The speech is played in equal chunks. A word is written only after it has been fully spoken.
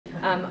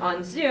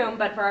on Zoom.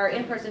 But for our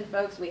in-person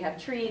folks, we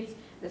have treats.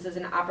 This is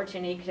an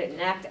opportunity to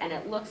connect, and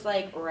it looks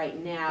like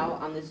right now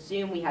on the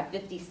Zoom we have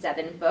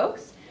 57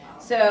 folks.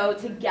 So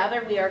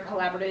together we are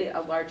collaborating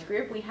a large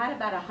group. We had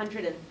about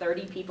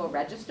 130 people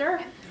register.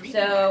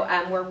 So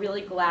we're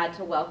really glad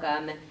to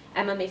welcome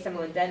Emma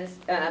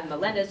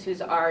Melendez,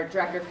 who's our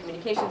Director of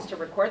Communications, to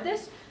record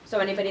this. So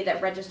anybody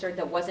that registered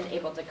that wasn't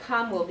able to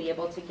come will be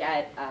able to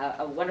get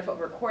a wonderful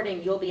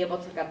recording. You'll be able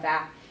to come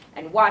back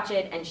and watch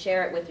it and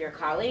share it with your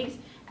colleagues.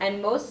 And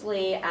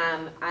mostly,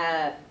 and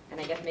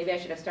I guess maybe I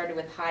should have started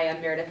with, hi,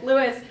 I'm Meredith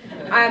Lewis.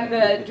 I'm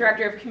the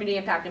Director of Community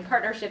Impact and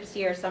Partnerships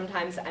here.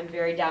 Sometimes I'm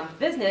very down to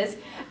business.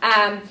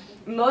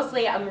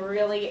 Mostly, I'm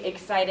really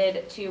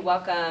excited to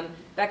welcome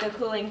Becca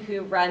Cooling,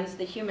 who runs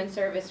the Human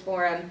Service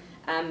Forum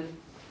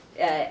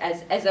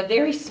as a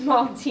very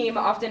small team,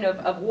 often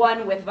of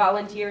one with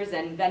volunteers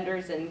and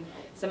vendors and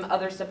some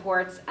other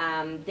supports.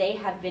 They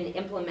have been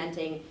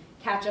implementing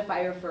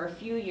Catchafire for a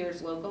few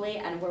years locally,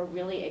 and we're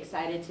really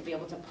excited to be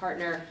able to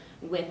partner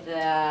with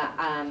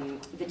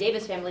the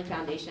Davis Family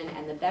Foundation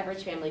and the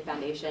Beveridge Family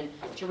Foundation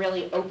to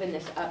really open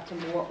this up to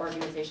more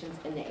organizations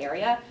in the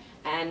area.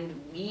 And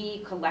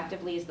we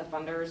collectively, as the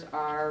funders,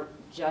 are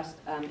just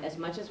as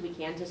much as we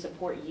can to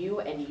support you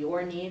and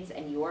your needs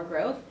and your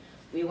growth.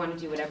 We want to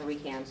do whatever we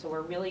can. So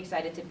we're really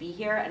excited to be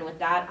here. And with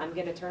that, I'm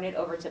going to turn it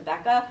over to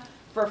Becca.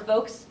 For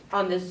folks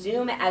on the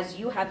Zoom, as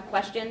you have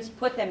questions,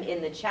 put them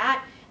in the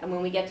chat. And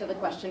when we get to the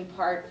question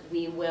part,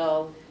 we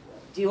will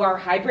do our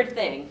hybrid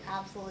thing.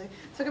 Absolutely.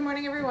 So good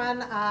morning,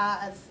 everyone.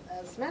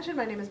 As mentioned,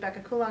 my name is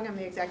Becca Coulong. I'm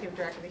the Executive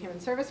Director of the Human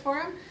Service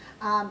Forum.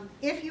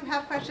 If you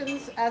have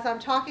questions as I'm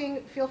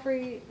talking, feel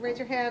free, raise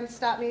your hand,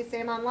 stop me,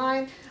 say I'm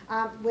online.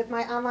 With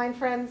my online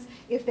friends,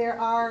 if there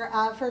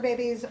are fur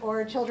babies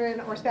or children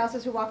or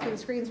spouses who walk through the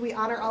screens, we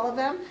honor all of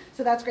them.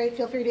 So that's great.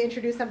 Feel free to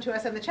introduce them to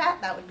us in the chat.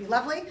 That would be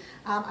lovely.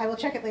 I will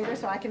check it later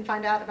so I can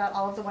find out about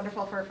all of the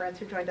wonderful fur friends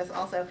who joined us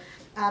also.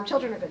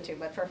 Children are good too,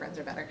 but fur friends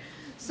are better.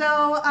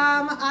 So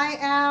I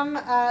am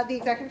the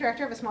Executive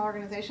Director of a small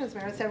organization. As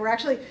Meredith said, we're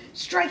actually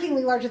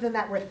strikingly larger than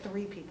that. We're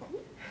 3 people.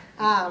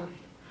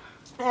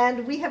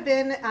 And we have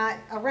been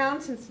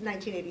around since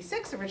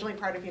 1986, originally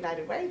part of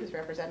United Way, who's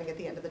representing at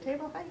the end of the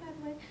table. Hi,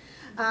 United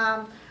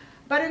Way.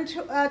 But in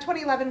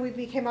 2011, we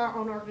became our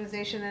own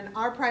organization, and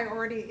our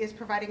priority is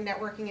providing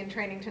networking and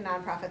training to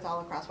nonprofits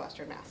all across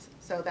Western Mass.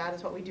 So that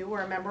is what we do.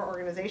 We're a member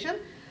organization.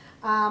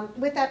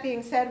 With that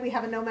being said, we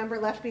have a no member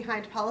left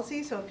behind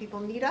policy, so if people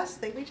need us,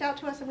 they reach out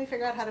to us and we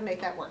figure out how to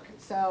make that work.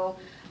 So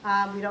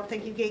we don't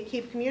think you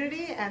gatekeep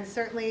community, and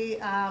certainly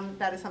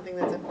that is something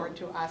that's important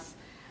to us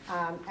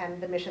and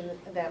the mission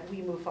that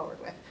we move forward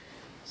with.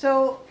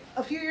 So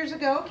a few years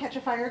ago,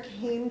 Catchafire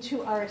came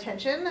to our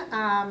attention.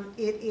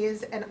 It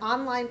is an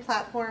online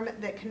platform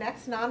that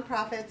connects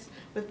nonprofits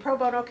with pro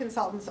bono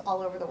consultants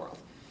all over the world.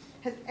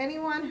 Has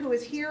anyone who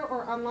is here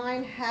or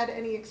online had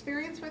any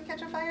experience with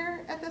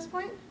Catchafire at this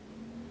point?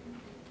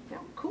 No?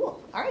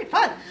 Cool. All right,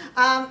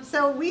 fun.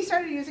 So we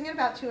started using it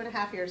about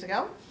 2.5 years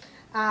ago.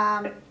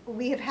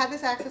 We have had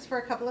this access for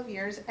a couple of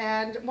years,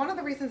 and one of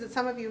the reasons that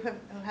some of you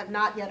have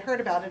not yet heard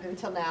about it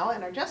until now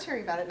and are just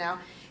hearing about it now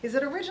is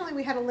that originally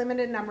we had a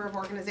limited number of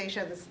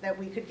organizations that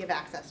we could give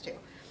access to.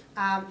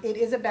 It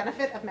is a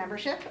benefit of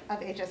membership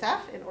of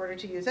HSF in order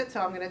to use it, so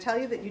I'm going to tell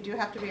you that you do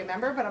have to be a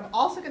member, but I'm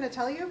also going to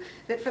tell you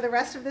that for the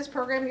rest of this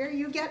program year,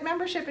 you get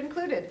membership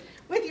included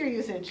with your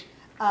usage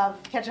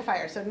of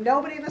Catchafire. So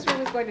nobody in this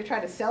room is going to try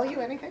to sell you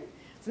anything.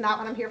 It's not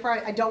what I'm here for.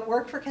 I don't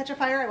work for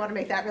Catchafire. I want to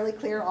make that really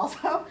clear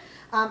also.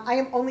 I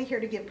am only here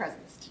to give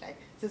presents today.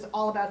 This is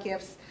all about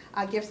gifts,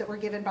 gifts that were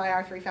given by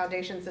our 3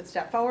 foundations that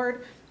step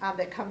forward,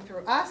 that come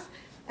through us.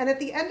 And at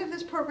the end of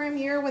this program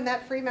year, when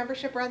that free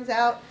membership runs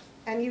out,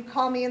 and you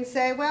call me and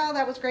say, well,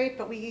 that was great,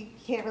 but we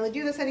can't really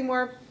do this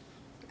anymore.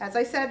 As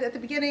I said at the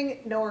beginning,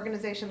 no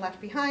organization left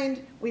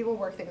behind. We will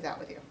work things out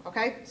with you,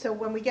 okay? So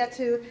when we get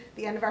to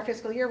the end of our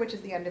fiscal year, which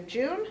is the end of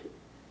June,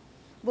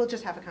 we'll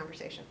just have a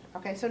conversation,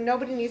 okay? So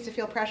nobody needs to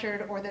feel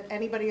pressured or that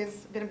anybody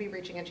is going to be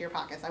reaching into your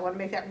pockets. I want to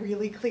make that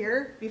really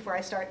clear before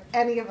I start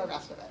any of the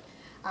rest of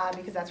it,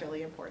 because that's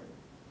really important.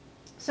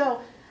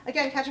 So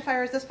again,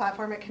 Catchafire is this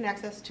platform. It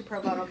connects us to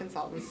pro bono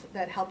consultants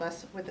that help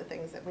us with the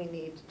things that we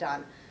need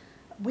done.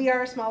 We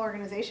are a small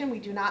organization. We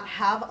do not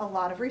have a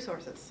lot of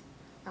resources.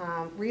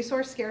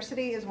 Resource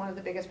scarcity is one of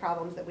the biggest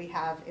problems that we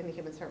have in the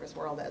human service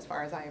world as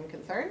far as I am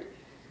concerned.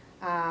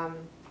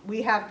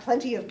 We have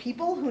plenty of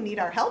people who need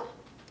our help.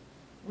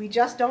 We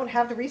just don't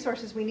have the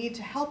resources we need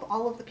to help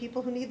all of the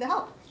people who need the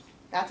help.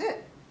 That's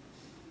it.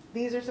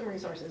 These are some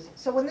resources.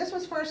 So when this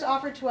was first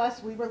offered to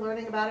us, we were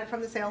learning about it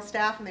from the sales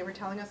staff, and they were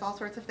telling us all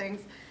sorts of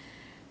things.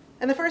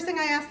 And the first thing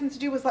I asked them to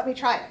do was let me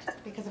try it,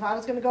 because if I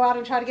was going to go out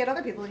and try to get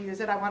other people to use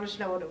it, I wanted to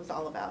know what it was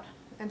all about.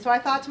 And so I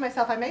thought to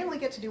myself, I may only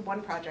get to do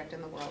one project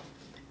in the world.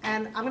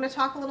 And I'm going to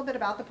talk a little bit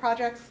about the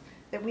projects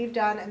that we've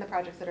done and the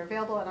projects that are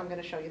available, and I'm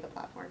going to show you the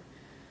platform.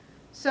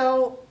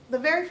 So the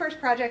very first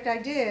project I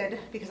did,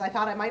 because I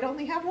thought I might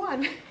only have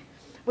one,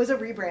 was a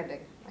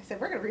rebranding. I said,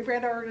 we're going to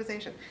rebrand our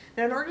organization.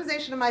 Now, an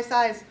organization of my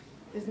size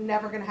is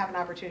never going to have an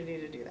opportunity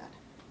to do that.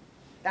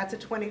 That's a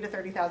 $20,000 to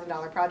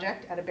 $30,000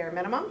 project at a bare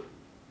minimum.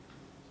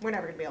 We're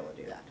never going to be able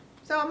to do that.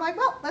 So I'm like,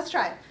 well, let's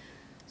try it.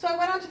 So I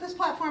went onto this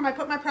platform, I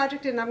put my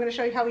project in, and I'm going to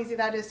show you how easy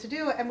that is to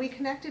do, and we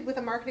connected with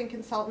a marketing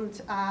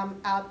consultant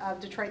out of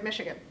Detroit,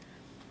 Michigan.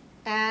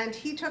 And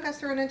he took us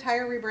through an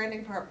entire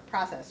rebranding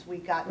process. We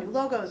got new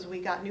logos, we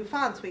got new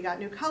fonts, we got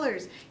new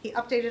colors. He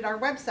updated our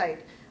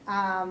website.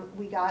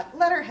 We got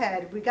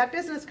letterhead, we got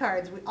business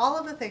cards, all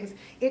of the things.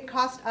 It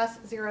cost us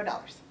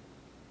 $0.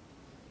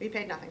 We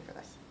paid nothing for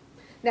this.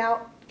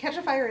 Now,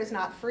 Catchafire is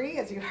not free,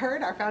 as you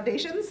heard. Our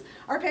foundations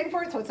are paying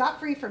for it, so it's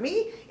not free for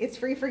me, it's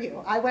free for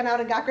you. I went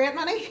out and got grant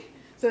money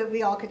so that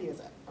we all could use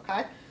it,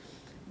 okay?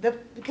 The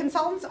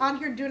consultants on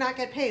here do not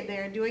get paid. They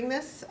are doing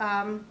this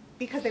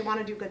because they want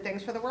to do good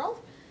things for the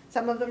world.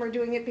 Some of them are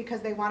doing it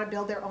because they want to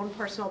build their own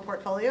personal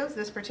portfolios.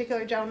 This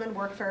particular gentleman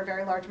worked for a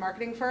very large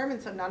marketing firm,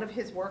 and so none of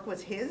his work was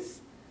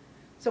his.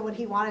 So when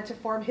he wanted to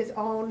form his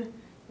own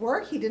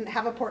work, he didn't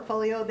have a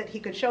portfolio that he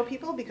could show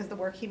people because the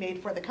work he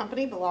made for the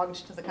company belonged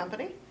to the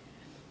company.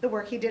 The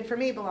work he did for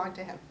me belonged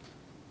to him.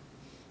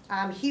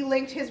 He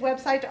linked his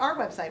website to our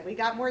website. We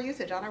got more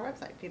usage on our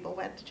website. People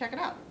went to check it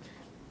out.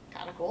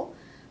 Kind of cool.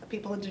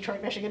 People in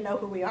Detroit, Michigan know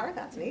who we are.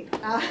 That's neat.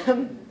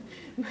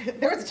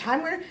 There was a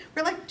time where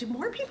we're like, do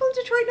more people in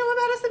Detroit know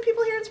about us than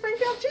people here in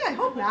Springfield? Gee, I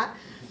hope not.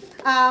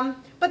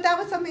 But that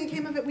was something that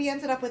came of it. We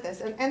ended up with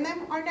this. And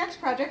then our next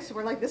project, so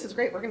we're like, this is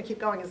great. We're going to keep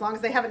going. As long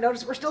as they haven't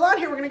noticed we're still on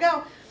here, we're going to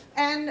go.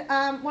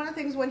 And one of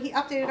the things when he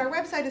updated our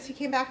website is he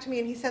came back to me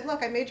and he said,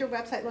 look, I made your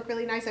website look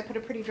really nice. I put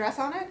a pretty dress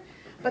on it.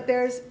 But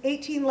there's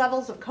 18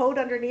 levels of code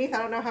underneath. I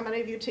don't know how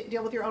many of you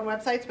deal with your own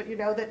websites, but you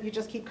know that you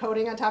just keep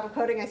coding on top of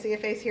coding. I see a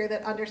face here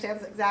that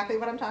understands exactly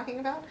what I'm talking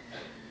about.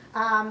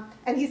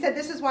 And he said,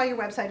 this is why your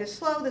website is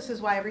slow. This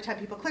is why every time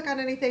people click on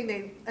anything,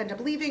 they end up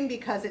leaving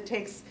because it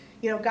takes,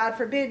 God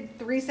forbid,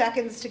 3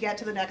 seconds to get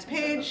to the next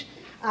page.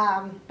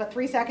 But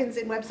 3 seconds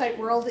in website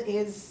world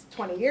is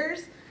 20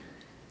 years.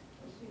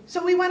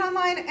 So we went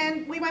online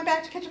and we went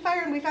back to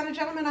Catchafire and we found a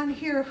gentleman on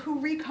here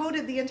who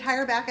recoded the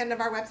entire back end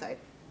of our website.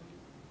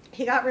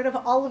 He got rid of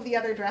all of the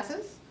other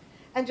addresses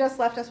and just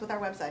left us with our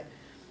website.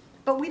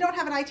 But we don't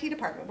have an IT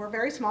department. We're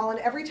very small, and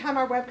every time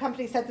our web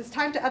company says it's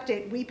time to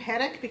update, we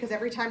panic because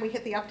every time we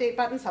hit the update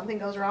button, something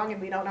goes wrong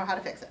and we don't know how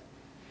to fix it.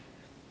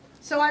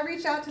 So I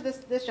reached out to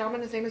this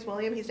gentleman. His name is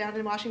William. He's down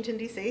in Washington,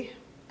 D.C.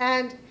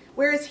 And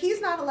whereas he's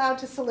not allowed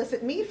to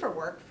solicit me for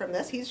work from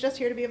this, he's just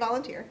here to be a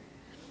volunteer,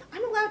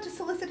 I'm allowed to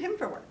solicit him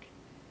for work.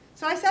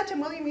 So I said to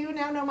him, William, you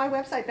now know my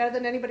website better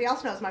than anybody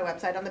else knows my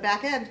website on the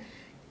back end.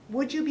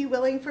 Would you be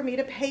willing for me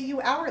to pay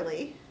you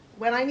hourly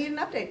when I need an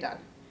update done?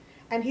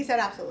 And he said,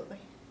 absolutely.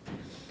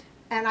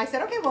 And I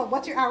said, okay, well,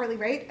 what's your hourly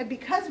rate? And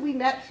because we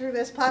met through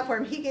this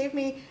platform, he gave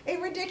me a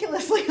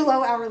ridiculously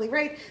low hourly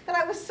rate that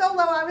I was so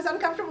low I was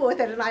uncomfortable with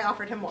it, and I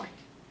offered him more.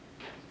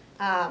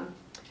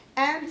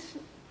 And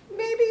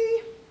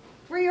maybe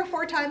 3 or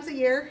 4 times a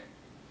year,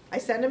 I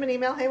send him an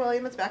email, hey,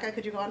 William, it's Becca,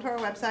 could you go onto our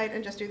website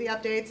and just do the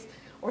updates?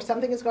 Or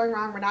something is going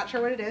wrong, we're not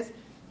sure what it is.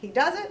 He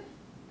does it.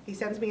 He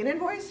sends me an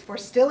invoice for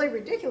still a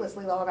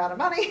ridiculously low amount of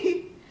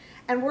money,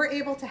 and we're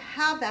able to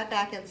have that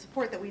back-end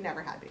support that we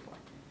never had before.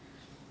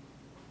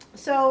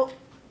 So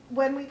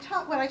when I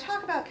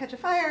talk about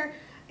Catchafire,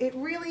 it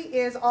really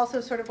is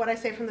also sort of what I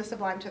say from the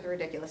sublime to the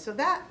ridiculous. So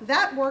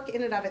that work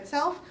in and of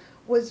itself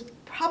was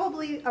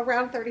probably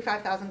around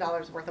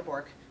 $35,000 worth of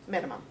work,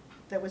 minimum,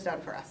 that was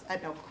done for us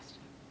at no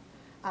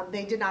cost.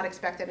 They did not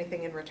expect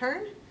anything in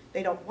return.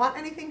 They don't want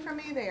anything from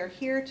me. They are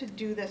here to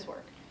do this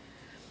work.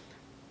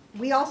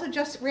 We also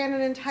just ran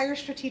an entire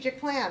strategic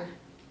plan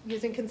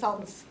using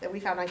consultants that we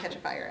found on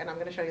Catchafire, and I'm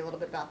going to show you a little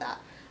bit about that.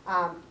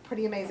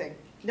 Pretty amazing,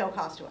 no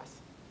cost to us.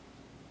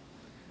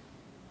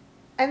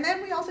 And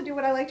then we also do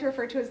what I like to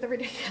refer to as the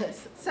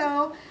ridiculous.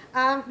 So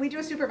we do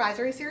a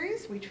supervisory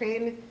series. We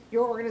train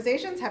your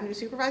organizations, have new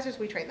supervisors,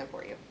 we train them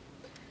for you.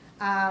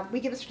 We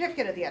give a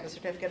certificate at the end, a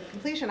certificate of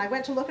completion. I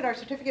went to look at our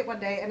certificate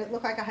one day, and it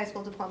looked like a high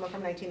school diploma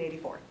from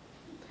 1984.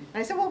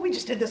 And I said, well, we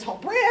just did this whole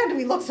brand.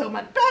 We look so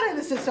much better.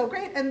 This is so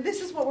great. And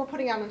this is what we're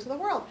putting out into the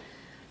world.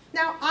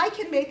 Now, I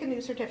can make a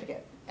new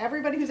certificate.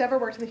 Everybody who's ever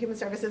worked in the human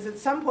services at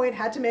some point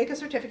had to make a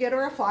certificate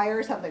or a flyer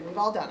or something. We've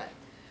all done it.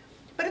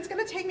 But it's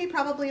going to take me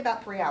probably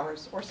about 3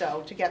 hours or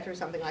so to get through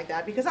something like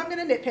that because I'm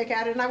going to nitpick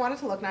at it and I want it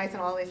to look nice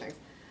and all these things.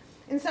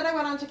 Instead, I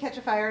went on to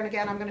Catchafire, and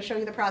again, I'm going to show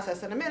you the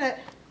process in a minute.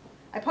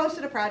 I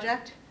posted a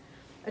project.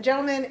 A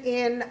gentleman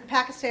in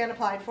Pakistan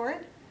applied for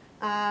it.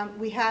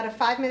 We had a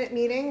 5-minute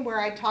meeting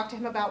where I talked to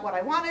him about what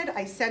I wanted.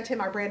 I sent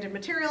him our branded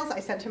materials. I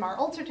sent him our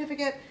old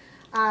certificate.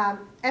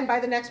 And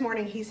by the next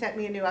morning, he sent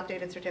me a new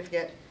updated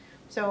certificate.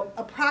 So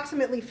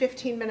approximately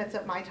 15 minutes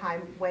of my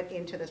time went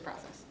into this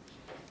process.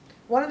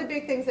 One of the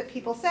big things that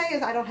people say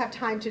is, I don't have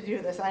time to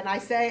do this. And I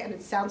say, and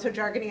it sounds so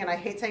jargony, and I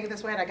hate saying it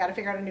this way, and I got to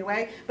figure out a new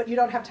way, but you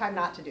don't have time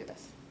not to do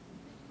this.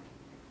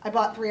 I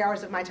bought 3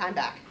 hours of my time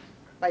back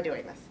by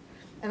doing this.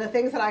 And the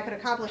things that I could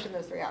accomplish in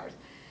those 3 hours.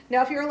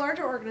 Now, if you're a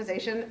larger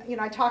organization,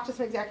 I talked to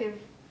some executive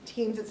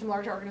teams at some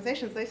larger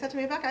organizations. They said to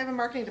me, Becca, I have a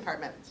marketing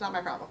department. It's not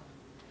my problem.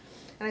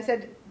 And I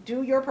said,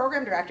 do your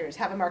program directors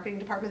have a marketing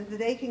department that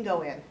they can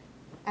go in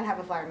and have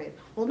a flyer made.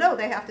 Well, no,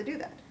 they have to do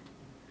that.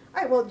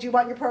 All right, well, do you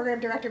want your program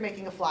director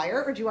making a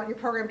flyer, or do you want your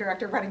program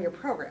director running your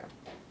program?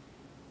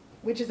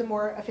 Which is a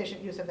more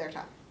efficient use of their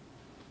time?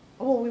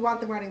 Well, we want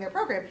them running their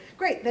program.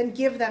 Great, then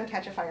give them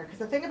Catchafire. Because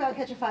the thing about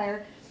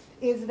Catchafire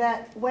is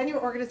that when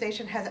your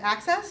organization has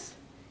access,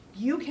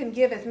 you can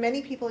give as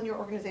many people in your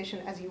organization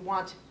as you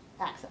want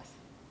access.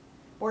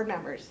 Board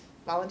members,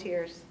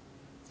 volunteers,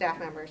 staff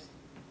members,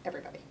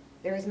 everybody.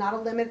 There is not a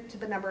limit to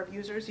the number of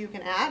users you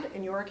can add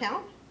in your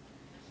account.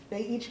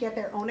 They each get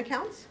their own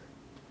accounts.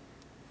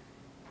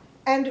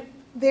 And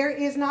there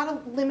is not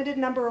a limited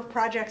number of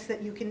projects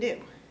that you can do.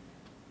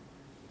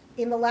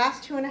 In the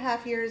last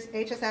 2.5 years,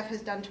 HSF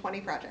has done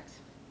 20 projects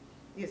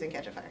using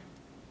Catchafire.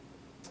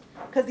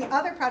 Because the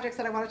other projects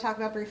that I want to talk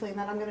about briefly, and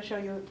then I'm going to show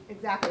you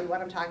exactly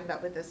what I'm talking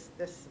about with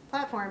this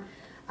platform,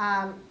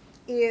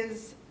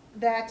 is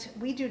that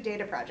we do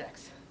data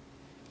projects.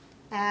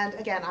 And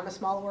again, I'm a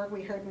small org.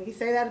 We heard me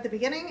say that at the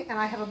beginning. And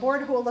I have a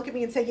board who will look at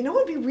me and say, you know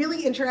what would be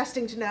really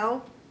interesting to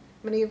know?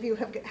 Many of you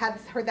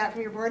have heard that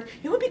from your board.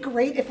 It would be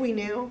great if we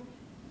knew.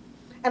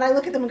 And I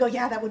look at them and go,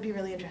 yeah, that would be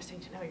really interesting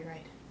to know. You're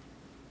right.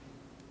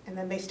 And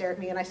then they stare at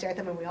me and I stare at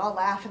them and we all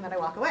laugh and then I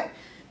walk away.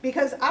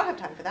 Because I don't have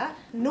time for that,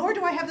 nor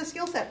do I have the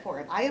skill set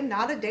for it. I am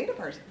not a data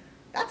person.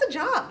 That's a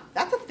job.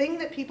 That's a thing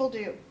that people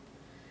do.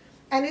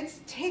 And it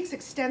takes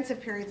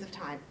extensive periods of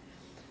time.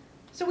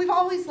 So we've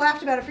always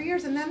laughed about it for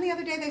years, and then the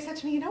other day they said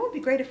to me, you know, it would be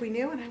great if we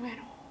knew, and I went,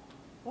 oh,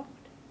 what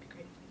would be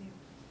great if we knew?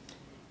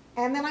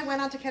 And then I went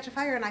on to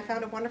Catchafire and I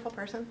found a wonderful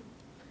person,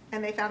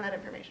 and they found that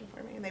information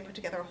for me, and they put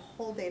together a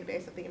whole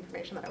database of the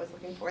information that I was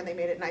looking for, and they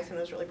made it nice and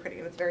it was really pretty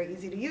and it's very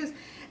easy to use.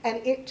 And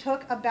it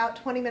took about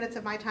 20 minutes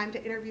of my time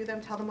to interview them,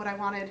 tell them what I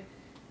wanted,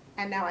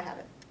 and now I have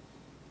it.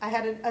 I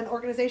had an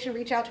organization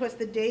reach out to us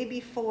the day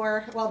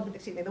before, well,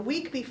 excuse me, the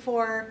week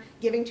before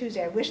Giving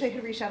Tuesday. I wish they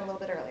had reached out a little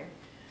bit earlier.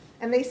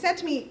 And they said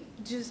to me,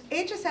 does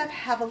HSF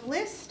have a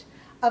list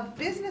of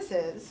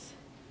businesses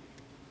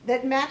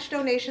that match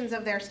donations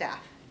of their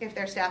staff if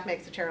their staff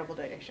makes a charitable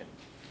donation?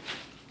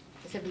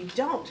 I said, we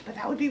don't, but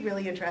that would be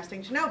really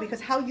interesting to know, because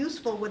how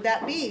useful would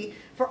that be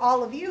for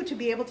all of you to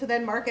be able to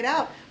then mark it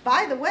out?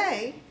 By the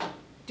way,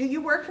 do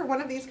you work for one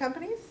of these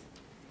companies?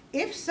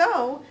 If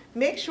so,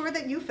 make sure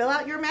that you fill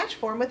out your match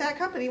form with that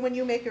company when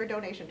you make your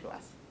donation to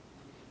us.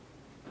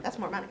 That's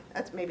more money.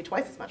 That's maybe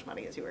twice as much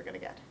money as you were going to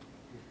get.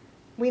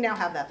 We now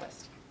have that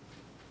list.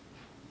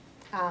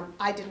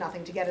 I did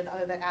nothing to get it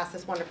other than ask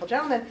this wonderful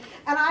gentleman.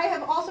 And I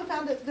have also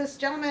found that this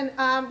gentleman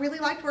really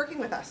liked working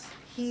with us.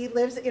 He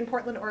lives in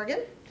Portland, Oregon.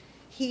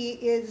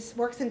 He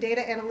works in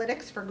data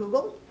analytics for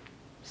Google,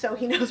 so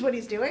he knows what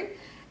he's doing.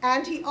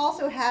 And he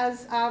also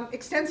has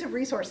extensive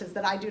resources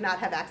that I do not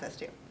have access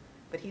to,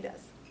 but he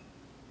does.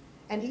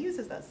 And he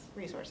uses those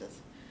resources.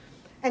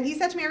 And he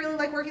said to me, I really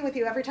like working with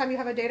you. Every time you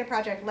have a data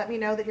project, let me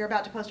know that you're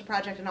about to post a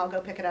project and I'll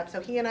go pick it up.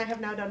 So he and I have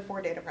now done 4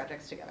 data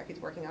projects together. He's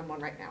working on one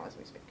right now as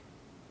we speak.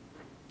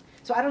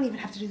 So I don't even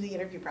have to do the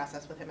interview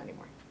process with him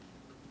anymore.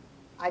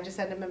 I just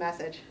send him a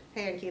message.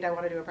 Hey, Ankit, I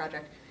want to do a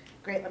project.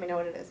 Great, let me know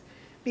what it is.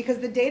 Because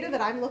the data that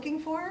I'm looking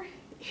for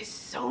is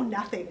so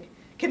nothing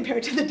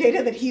compared to the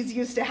data that he's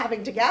used to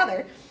having to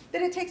gather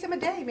that it takes him a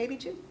day, maybe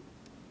 2.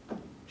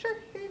 Sure,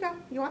 here you go.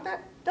 You want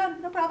that?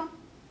 Done, no problem.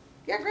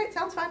 Yeah, great,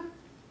 sounds fun.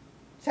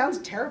 Sounds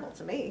terrible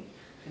to me.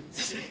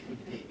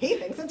 He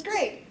thinks it's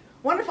great.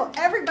 Wonderful,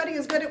 everybody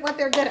is good at what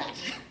they're good at.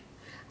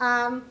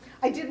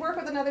 I did work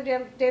with another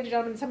data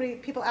gentleman.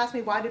 People ask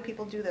me, why do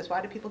people do this?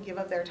 Why do people give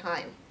of their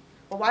time?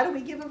 Well, why do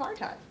we give of our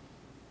time?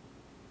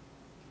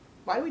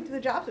 Why do we do the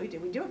jobs that we do?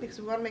 We do it because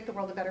we want to make the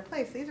world a better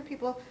place. These are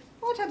people,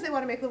 a lot of times they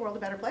want to make the world a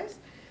better place.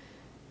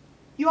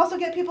 You also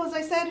get people, as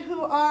I said,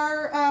 who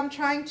are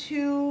trying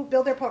to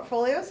build their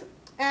portfolios.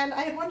 And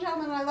I had one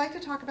gentleman, and I like to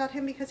talk about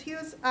him because he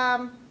was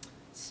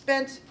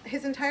spent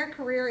his entire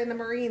career in the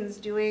Marines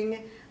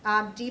doing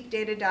deep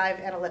data dive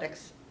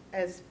analytics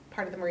as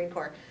part of the Marine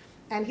Corps.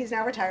 And he's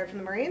now retired from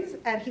the Marines,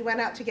 and he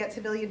went out to get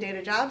civilian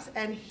data jobs,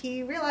 and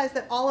he realized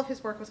that all of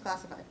his work was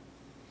classified.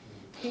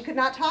 He could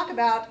not talk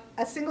about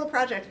a single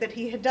project that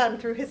he had done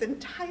through his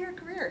entire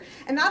career.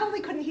 And not only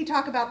couldn't he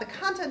talk about the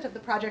content of the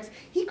projects,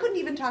 he couldn't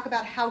even talk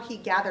about how he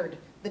gathered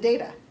the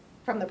data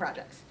from the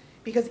projects,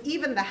 because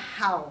even the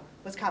how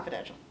was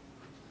confidential.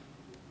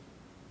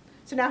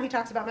 So now he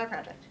talks about my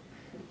project.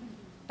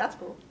 That's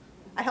cool.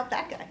 I helped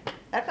that guy.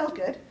 That felt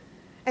good.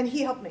 And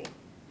he helped me.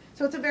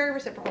 So it's a very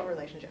reciprocal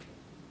relationship.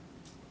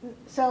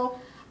 So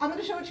I'm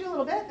going to show you a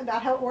little bit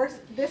about how it works.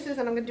 This is,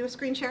 and I'm going to do a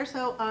screen share,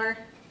 so our,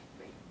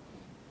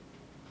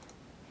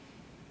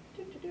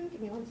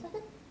 give me 1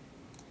 second.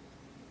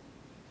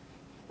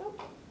 Oh,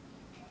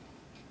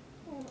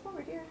 and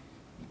over here.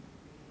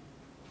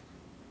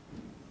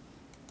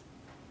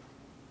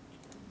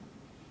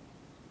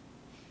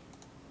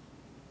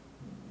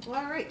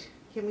 All right,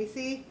 can we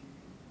see?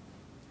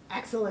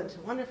 Excellent,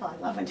 wonderful. I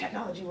love when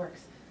technology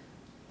works.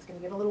 It's going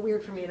to get a little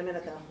weird for me in a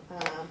minute, though.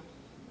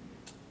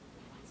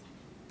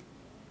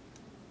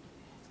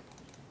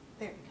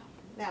 There we go.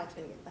 Now it's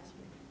going to get less weird.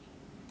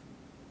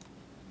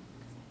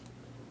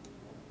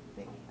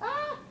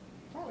 Ah,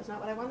 that was not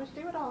what I wanted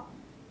to do at all.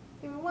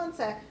 Give me one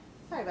sec.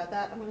 Sorry about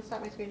that. I'm going to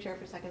stop my screen share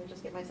for a second and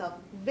just get myself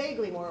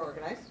vaguely more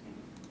organized.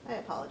 I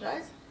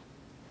apologize.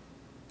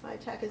 My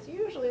tech is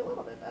usually a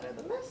little bit better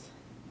than this.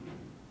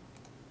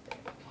 There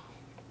we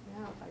go.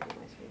 Now if I do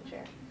my screen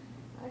share,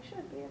 I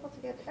should be able to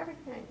get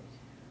everything I need.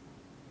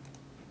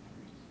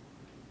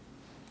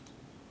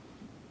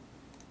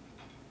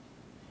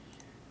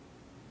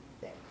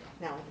 There we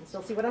go. Now I can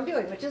still see what I'm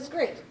doing, which is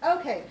great.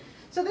 Okay,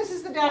 so this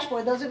is the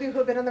dashboard. Those of you who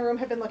have been in the room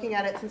have been looking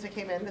at it since I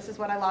came in. This is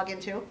what I log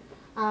into.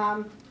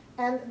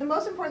 And the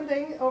most important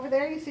thing over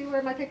there, you see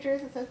where my picture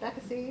is, it says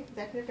Becca C,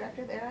 Executive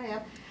Director, there I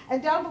am.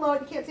 And down below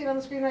it, you can't see it on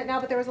the screen right now,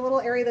 but there was a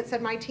little area that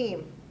said My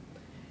Team.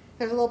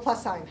 There's a little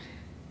plus sign.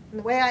 And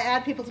the way I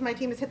add people to my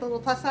team is hit the little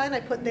plus sign, I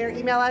put their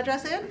email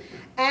address in,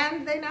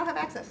 and they now have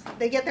access.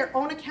 They get their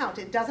own account.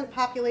 It doesn't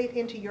populate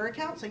into your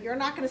account, so you're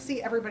not going to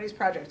see everybody's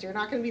projects. You're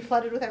not going to be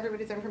flooded with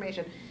everybody's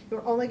information.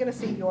 You're only going to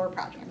see your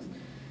projects.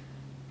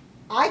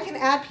 I can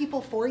add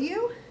people for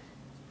you,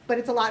 but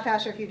it's a lot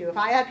faster if you do. If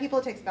I add people,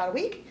 it takes about a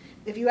week.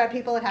 If you add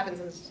people, it happens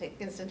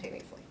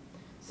instantaneously.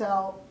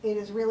 So it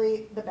is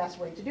really the best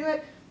way to do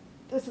it.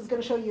 This is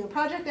going to show you a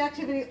project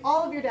activity.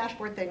 All of your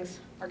dashboard things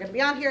are going to be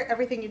on here.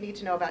 Everything you need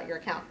to know about your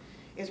account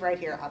is right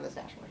here on this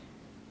dashboard.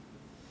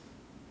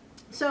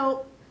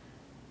 So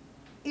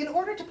in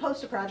order to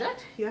post a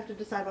project, you have to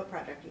decide what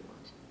project you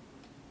want.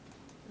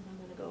 And I'm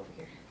going to go over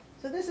here.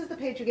 So this is the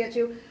page you get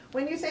to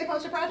when you say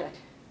post a project.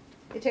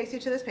 It takes you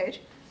to this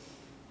page.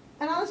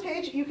 And on this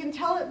page, you can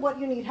tell it what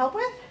you need help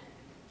with,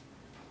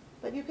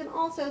 but you can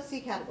also see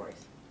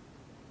categories.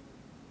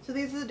 So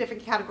these are the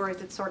different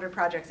categories it's sorted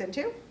projects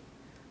into.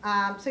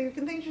 So you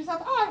can think to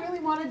yourself, oh, I really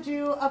want to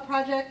do a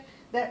project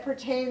that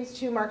pertains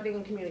to marketing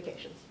and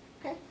communications.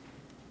 Okay,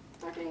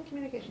 marketing and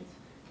communications.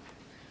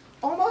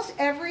 Almost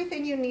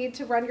everything you need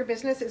to run your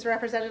business is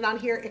represented on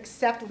here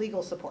except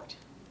legal support.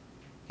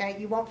 Okay,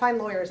 you won't find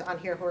lawyers on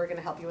here who are going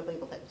to help you with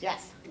legal things.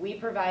 Yes? We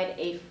provide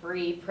a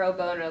free pro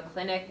bono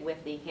clinic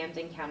with the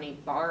Hampden County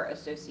Bar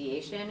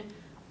Association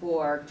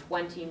for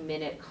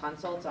 20-minute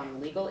consults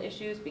on legal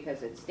issues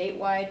because it's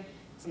statewide.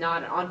 It's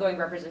not an ongoing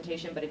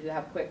representation, but if you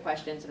have quick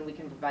questions and we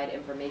can provide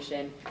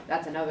information,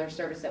 that's another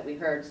service that we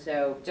heard.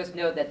 So just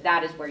know that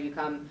that is where you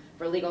come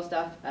for legal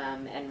stuff,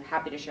 and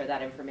happy to share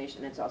that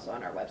information. It's also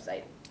on our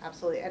website.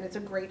 Absolutely, and it's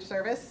a great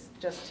service.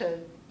 Just to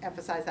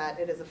emphasize that,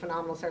 it is a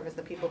phenomenal service.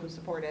 The people who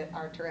support it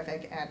are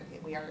terrific, and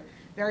we are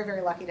very,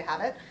 very lucky to have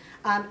it.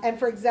 And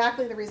for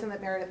exactly the reason that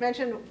Meredith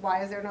mentioned,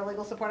 why is there no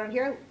legal support on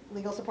here?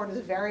 Legal support is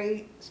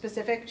very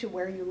specific to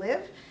where you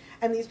live,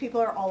 and these people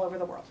are all over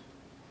the world.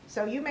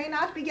 So you may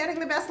not be getting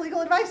the best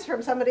legal advice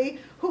from somebody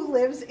who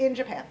lives in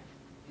Japan.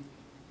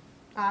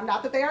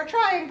 Not that they aren't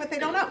trying, but they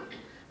don't know.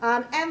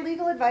 And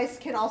legal advice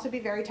can also be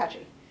very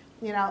touchy.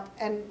 You know,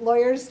 and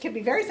lawyers can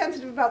be very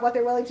sensitive about what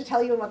they're willing to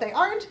tell you and what they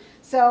aren't.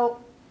 So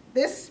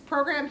this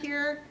program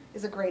here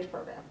is a great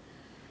program.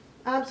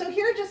 So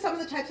here are just some of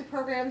the types of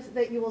programs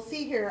that you will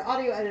see here: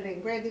 audio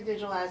editing, branded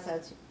digital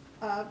assets,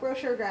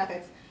 brochure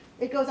graphics.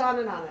 It goes on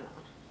and on and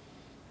on.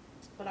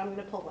 But I'm going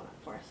to pull one up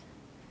for us.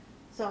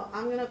 So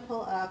I'm going to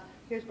pull up,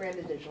 here's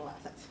branded digital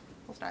assets.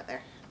 We'll start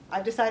there.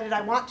 I've decided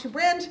I want to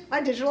brand my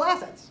digital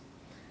assets.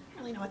 I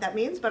don't really know what that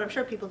means, but I'm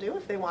sure people do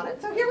if they want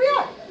it. So here we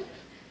are.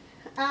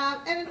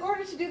 And in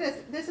order to do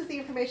this, this is the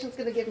information it's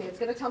going to give me. It's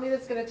going to tell me that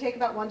it's going to take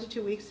about 1 to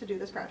 2 weeks to do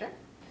this project.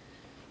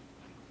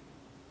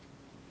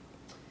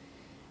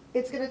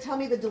 It's going to tell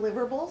me the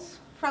deliverables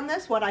from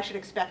this, what I should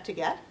expect to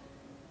get.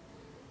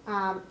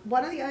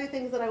 One of the other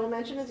things that I will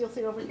mention is, you'll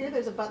see over here,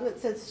 there's a button that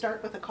says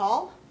Start with a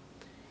Call.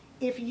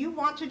 If you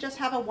want to just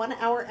have a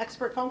 1-hour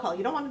expert phone call,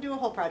 you don't want to do a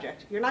whole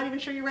project, you're not even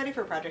sure you're ready for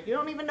a project, you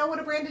don't even know what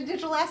a branded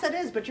digital asset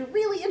is, but you're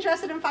really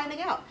interested in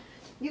finding out,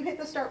 you hit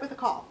the Start with a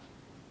Call.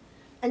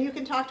 And you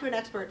can talk to an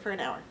expert for an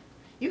hour.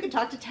 You can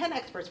talk to 10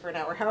 experts for an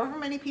hour. However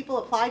many people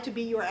apply to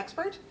be your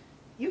expert,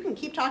 you can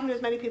keep talking to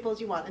as many people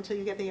as you want until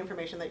you get the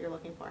information that you're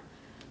looking for.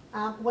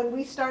 When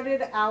we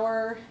started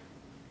our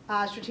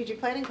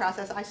strategic planning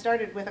process, I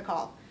started with a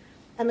call.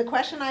 And the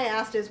question I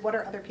asked is, what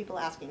are other people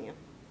asking you?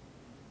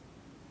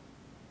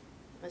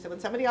 I said,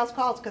 when somebody else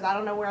calls, because I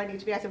don't know where I need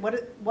to be, I said,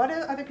 what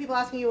are other people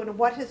asking you, and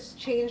what has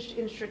changed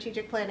in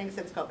strategic planning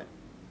since COVID?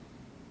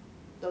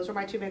 Those were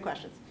my 2 big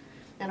questions.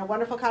 And a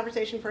wonderful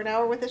conversation for an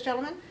hour with this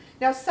gentleman.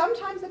 Now,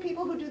 sometimes the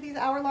people who do these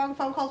hour-long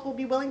phone calls will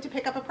be willing to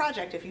pick up a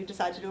project if you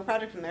decide to do a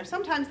project from there.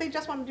 Sometimes they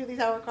just want to do these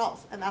hour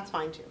calls, and that's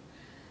fine too.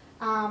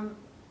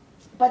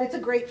 But it's a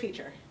great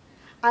feature.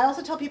 I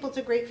also tell people it's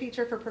a great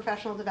feature for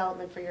professional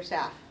development for your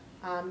staff.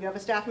 You have a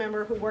staff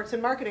member who works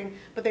in marketing,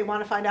 but they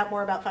want to find out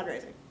more about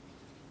fundraising.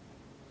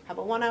 Have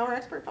a 1-hour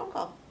expert phone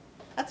call.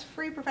 That's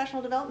free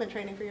professional development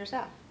training for your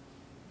staff.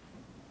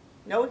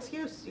 No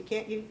excuse. You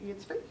can't.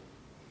 It's free.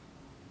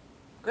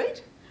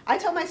 Great. I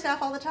tell my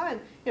staff all the time,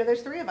 you know,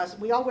 there's 3 of us.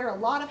 We all wear a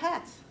lot of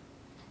hats.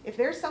 If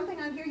there's something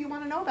on here you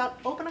want to know about,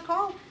 open a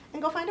call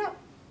and go find out.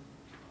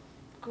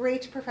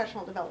 Great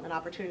professional development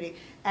opportunity.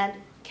 And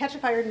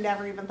Catchafire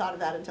never even thought of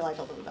that until I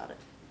told them about it.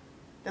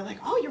 They're like,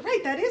 oh, you're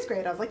right, that is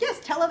great. I was like, yes,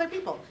 tell other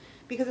people,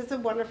 because it's a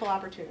wonderful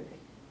opportunity.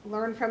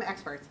 Learn from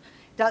experts.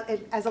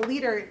 As a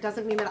leader, it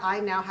doesn't mean that I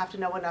now have to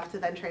know enough to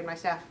then train my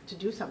staff to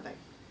do something.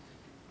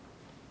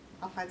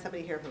 I'll find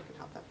somebody here who can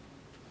help them.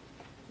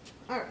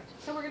 All right,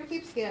 so we're going to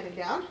keep scanning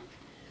down.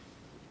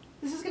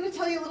 This is going to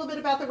tell you a little bit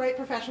about the right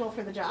professional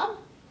for the job,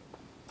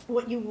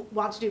 what you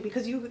want to do,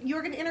 because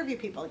you're going to interview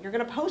people. You're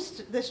going to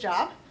post this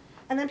job,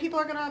 and then people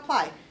are going to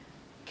apply.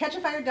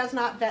 Catchafire does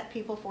not vet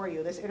people for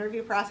you. This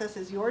interview process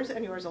is yours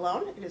and yours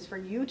alone. It is for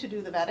you to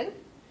do the vetting.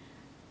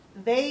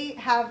 They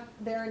have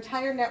their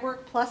entire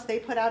network, plus they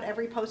put out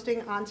every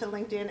posting onto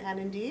LinkedIn and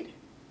Indeed.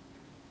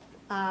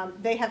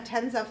 They have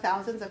tens of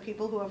thousands of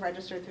people who have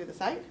registered through the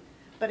site.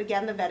 But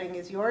again, the vetting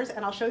is yours,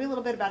 and I'll show you a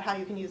little bit about how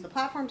you can use the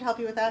platform to help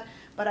you with that.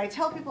 But I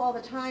tell people all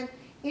the time,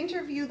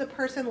 interview the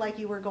person like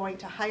you were going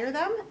to hire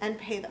them and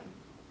pay them.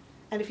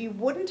 And if you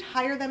wouldn't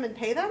hire them and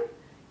pay them,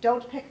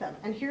 don't pick them.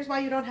 And here's why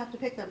you don't have to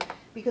pick them.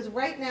 Because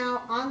right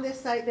now, on this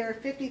site, there are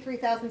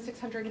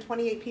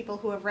 53,628 people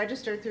who have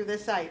registered through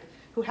this site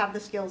who have the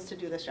skills to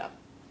do this job.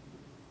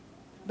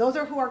 Those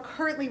are who are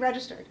currently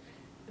registered.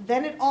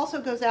 Then it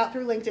also goes out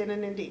through LinkedIn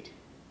and Indeed.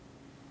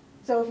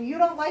 So if you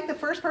don't like the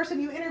first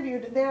person you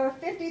interviewed, there are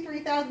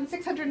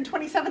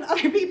 53,627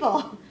 other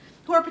people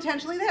who are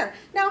potentially there.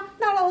 Now,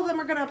 not all of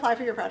them are going to apply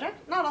for your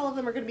project. Not all of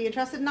them are going to be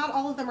interested. Not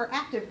all of them are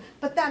active.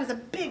 But that is a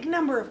big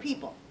number of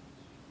people.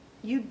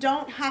 You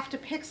don't have to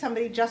pick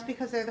somebody just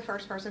because they're the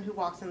first person who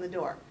walks in the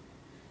door.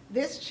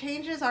 This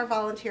changes our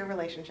volunteer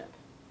relationship.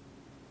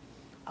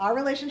 Our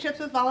relationships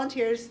with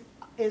volunteers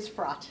is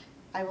fraught,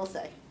 I will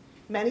say.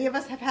 Many of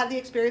us have had the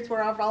experience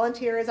where our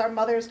volunteer is our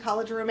mother's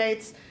college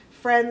roommates,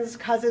 friends,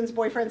 cousins,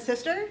 boyfriend,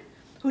 sister,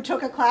 who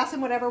took a class in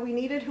whatever we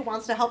needed, who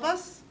wants to help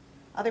us.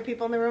 Other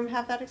people in the room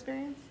have that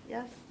experience?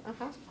 Yes?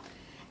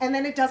 And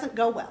then it doesn't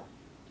go well.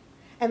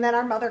 And then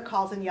our mother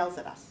calls and yells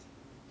at us.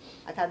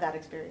 I've had that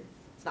experience.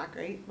 It's not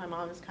great. My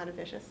mom is kind of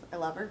vicious. I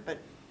love her, but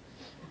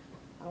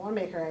I don't want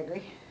to make her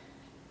angry.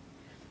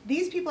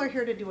 These people are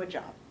here to do a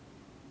job.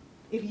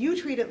 If you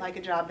treat it like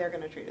a job, they're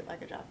going to treat it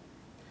like a job.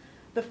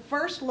 The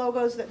first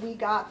logos that we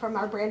got from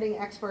our branding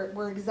expert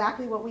were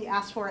exactly what we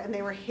asked for, and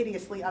they were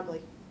hideously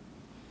ugly.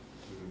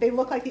 They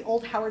look like the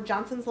old Howard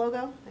Johnson's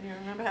logo. Anyone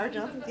remember Howard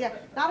Johnson? Yeah,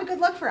 not a good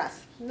look for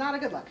us. Not a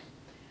good look.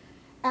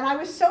 And I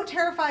was so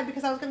terrified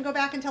because I was going to go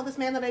back and tell this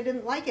man that I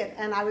didn't like it,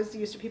 and I was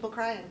used to people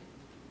crying,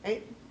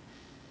 right?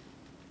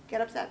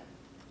 Get upset.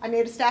 I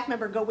made a staff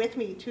member go with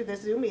me to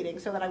this Zoom meeting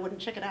so that I wouldn't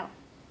chicken out.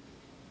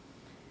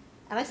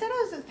 And I said,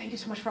 oh, thank you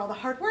so much for all the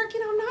hard work.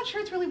 I'm not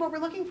sure it's really what we're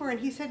looking for. And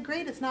he said,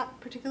 great, it's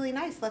not particularly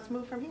nice. Let's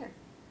move from here.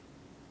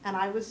 And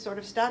I was sort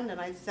of stunned,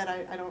 and I said,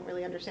 I don't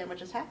really understand what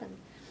just happened.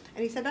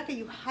 And he said, Becca,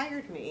 you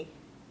hired me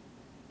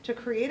to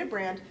create a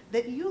brand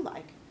that you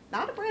like,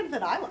 not a brand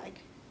that I like.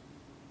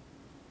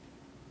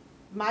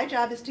 My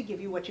job is to give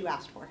you what you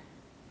asked for.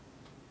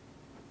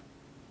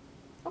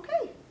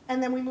 Okay,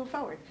 and then we move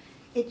forward.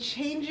 It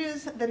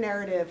changes the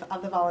narrative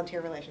of the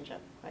volunteer relationship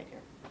right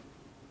here.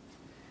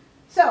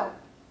 So,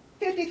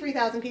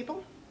 53,000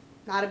 people,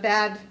 not a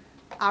bad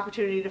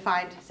opportunity to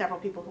find several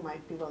people who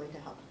might be willing to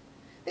help.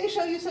 They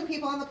show you some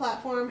people on the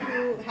platform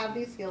who have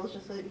these skills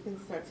just so that you can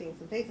start seeing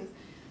some faces.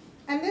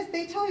 And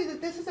they tell you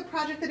that this is a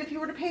project that if you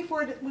were to pay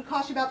for it, it would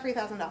cost you about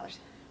 $3,000.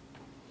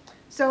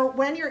 So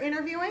when you're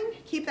interviewing,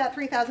 keep that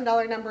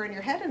 $3,000 number in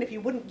your head, and if you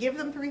wouldn't give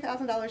them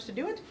 $3,000 to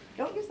do it,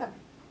 don't use them.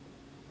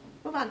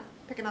 Move on,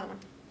 pick another one.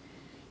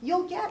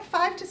 You'll get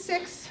 5 to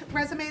 6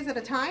 resumes at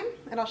a time,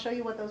 and I'll show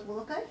you what those will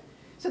look like.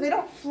 So they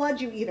don't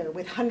flood you either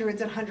with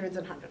hundreds and hundreds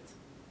and hundreds,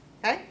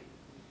 okay?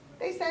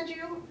 They send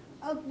you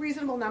a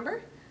reasonable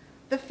number.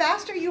 The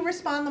faster you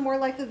respond, the more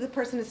likely the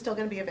person is still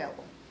going to be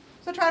available.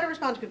 So try to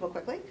respond to people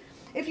quickly.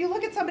 If you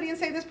look at somebody and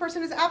say, this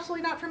person is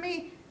absolutely not for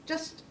me,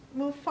 just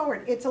move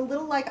forward. It's a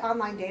little like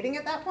online dating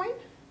at that point.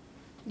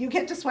 You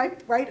get to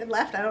swipe right and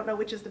left. I don't know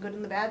which is the good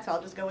and the bad, so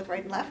I'll just go with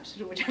right and left,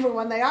 whichever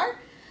one they are.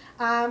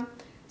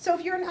 So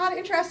if you're not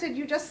interested,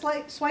 you just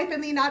swipe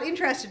in the not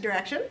interested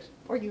direction,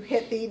 or you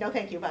hit the no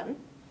thank you button.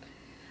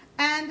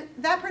 And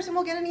that person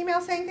will get an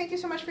email saying, thank you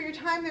so much for your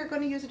time. They're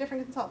going to use a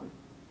different consultant.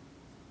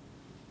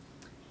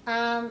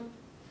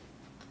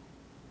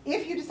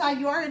 If you decide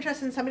you are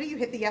interested in somebody, you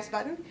hit the yes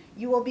button.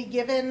 You will be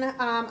given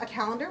a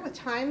calendar with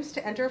times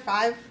to enter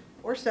 5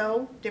 or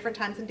so different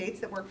times and dates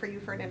that work for you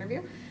for an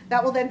interview.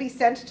 That will then be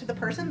sent to the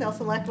person. They'll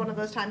select one of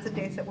those times and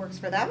dates that works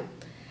for them.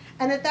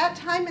 And at that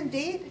time and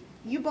date,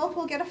 you both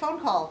will get a phone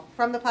call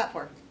from the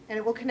platform, and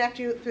it will connect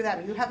you through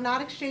them. You have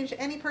not exchanged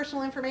any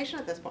personal information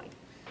at this point.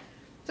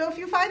 So if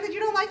you find that you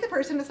don't like the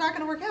person, it's not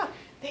going to work out.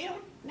 They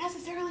don't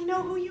necessarily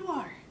know who you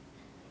are.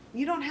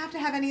 You don't have to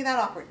have any of that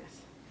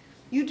awkwardness.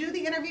 You do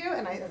the interview,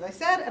 and as I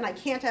said, and I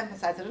can't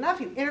emphasize it enough,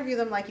 you interview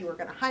them like you were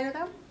going to hire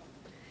them.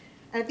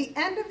 And at the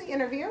end of the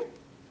interview,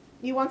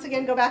 you once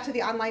again go back to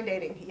the online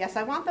dating. Yes,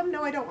 I want them.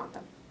 No, I don't want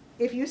them.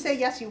 If you say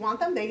yes, you want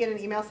them, they get an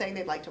email saying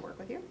they'd like to work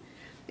with you.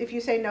 If you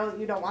say no,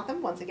 you don't want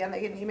them, once again, they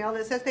get an email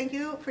that says thank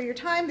you for your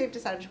time. They've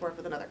decided to work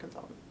with another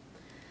consultant.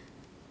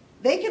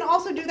 They can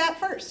also do that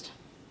first.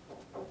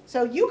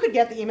 So you could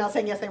get the email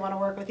saying yes, they want to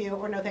work with you,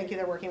 or no, thank you,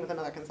 they're working with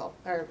another consultant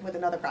or with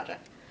another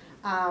project.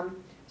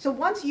 So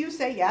once you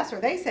say yes,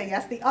 or they say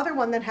yes, the other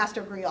one then has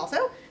to agree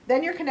also.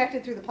 Then you're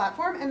connected through the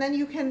platform, and then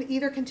you can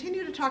either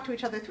continue to talk to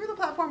each other through the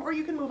platform, or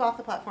you can move off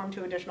the platform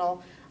to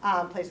additional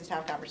places to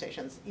have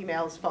conversations,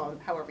 emails, phone,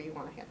 however you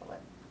want to handle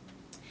it.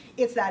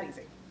 It's that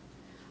easy.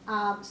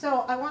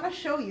 So I want to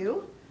show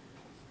you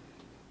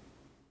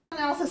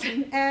analysis,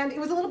 and it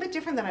was a little bit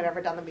different than I've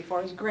ever done them before.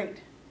 It was great.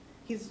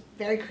 He's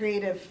very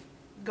creative,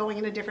 going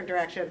in a different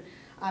direction.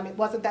 It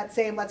wasn't that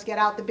same, let's get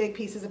out the big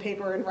pieces of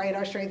paper and write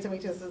our strengths and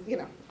weaknesses, you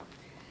know.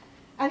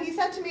 And he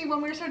said to me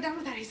when we were so done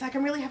with that, he's like,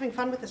 I'm really having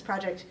fun with this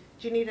project.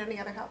 Do you need any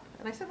other help?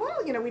 And I said,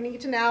 well, you know, we need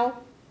to now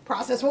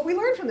process what we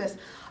learned from this.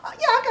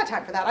 Yeah, I've got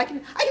time for that. I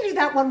can do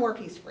that one more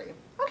piece for you.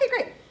 Okay,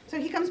 great. So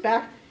he comes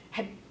back,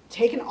 had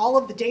taken all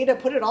of the data,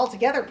 put it all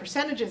together,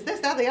 percentages, this,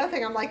 that, the other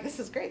thing. I'm like, this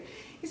is great.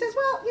 He says,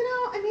 well, you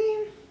know, I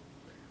mean,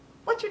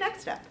 what's your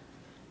next step?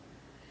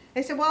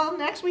 And I said, well,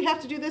 next we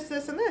have to do this,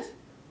 this, and this.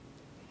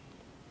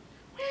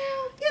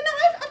 Well, you know,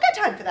 I've got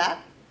time for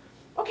that.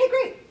 Okay,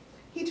 great.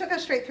 He took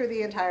us straight through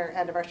the entire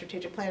end of our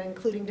strategic plan,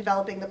 including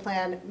developing the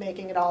plan,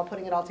 making it all,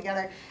 putting it all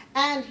together,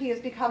 and he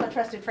has become a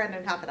trusted friend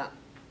and confidant,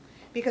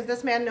 because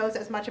this man knows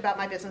as much about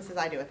my business as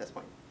I do at this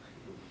point.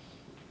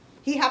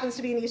 He happens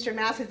to be in Eastern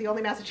Mass. He's the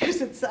only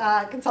Massachusetts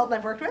consultant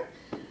I've worked with.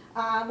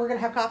 We're going to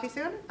have coffee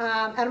soon,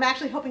 and I'm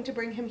actually hoping to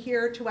bring him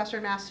here to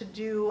Western Mass to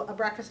do a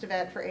breakfast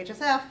event for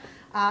HSF,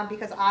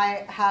 because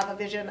I have a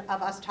vision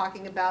of us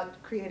talking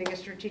about creating a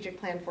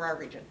strategic plan for our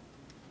region,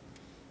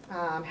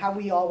 how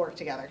we all work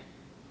together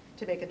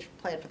to make a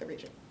plan for the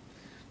region.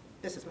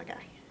 This is my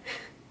guy.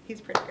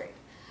 He's pretty great.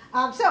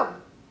 So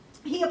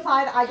he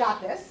applied, I got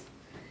this.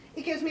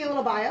 It gives me a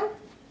little bio.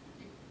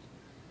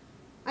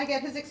 I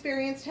get his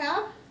experience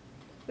tab,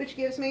 which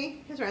gives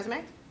me his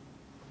resume.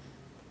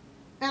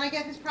 And I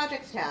get his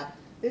projects tab.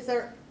 These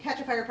are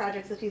Catchafire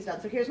projects that he's done.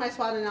 So here's my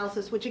SWOT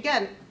analysis, which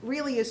again,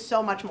 really is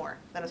so much more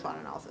than a SWOT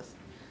analysis.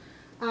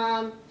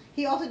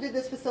 He also did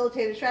this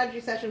facilitated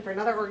strategy session for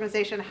another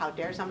organization. How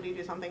dare somebody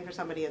do something for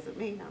somebody isn't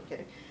me? No, I'm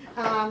kidding.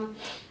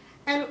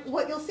 And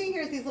what you'll see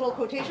here is these little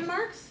quotation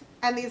marks.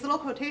 And these little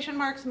quotation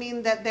marks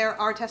mean that there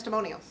are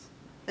testimonials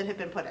that have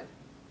been put in.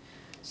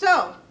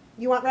 So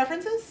you want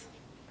references?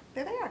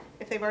 There they are,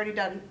 if they've already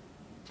done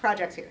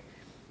projects here.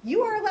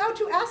 You are allowed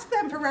to ask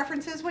them for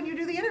references when you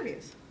do the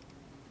interviews.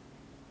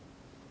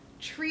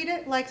 Treat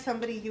it like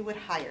somebody you would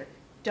hire.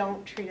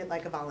 Don't treat it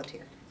like a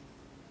volunteer.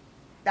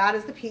 That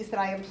is the piece that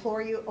I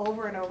implore you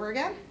over and over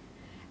again.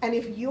 And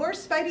if your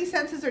spidey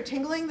senses are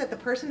tingling that the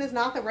person is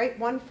not the right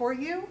one for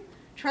you,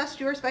 trust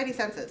your spidey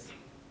senses.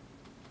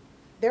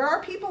 There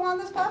are people on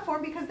this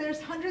platform, because there's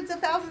hundreds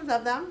of thousands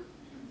of them,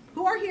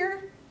 who are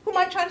here, who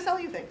might try to sell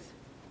you things.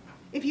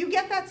 If you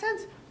get that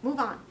sense, move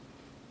on.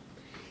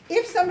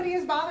 If somebody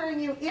is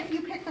bothering you, if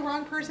you pick the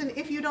wrong person,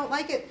 if you don't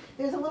like it,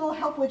 there's a little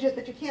help widget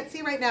that you can't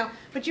see right now,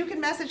 but you can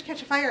message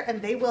Catchafire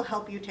and they will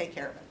help you take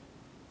care of it.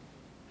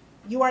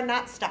 You are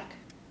not stuck.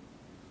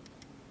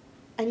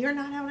 And you're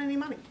not out any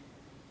money.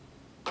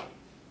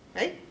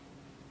 Right?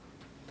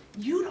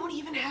 You don't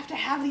even have to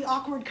have the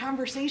awkward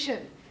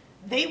conversation.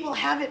 They will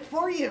have it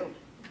for you.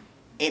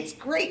 It's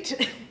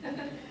great.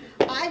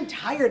 I'm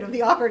tired of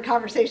the awkward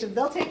conversations.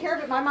 They'll take care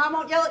of it. My mom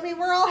won't yell at me.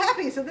 We're all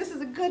happy. So this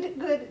is a good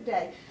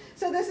day.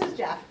 So this is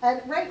Jeff.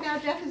 And right now,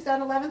 Jeff has done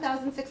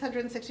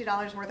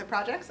 $11,660 worth of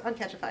projects on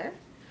Catchafire.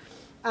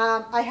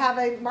 I have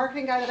a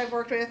marketing guy that I've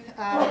worked with.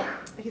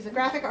 He's a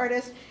graphic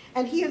artist.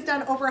 And he has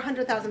done over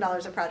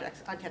 $100,000 of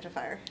projects on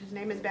Catchafire. His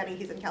name is Benny.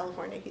 He's in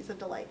California. He's a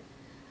delight.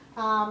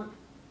 But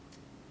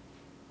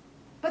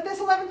this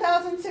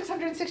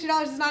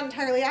 $11,660 is not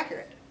entirely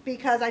accurate,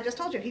 because I just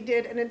told you he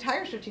did an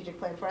entire strategic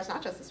plan for us,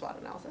 not just the SWOT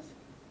analysis.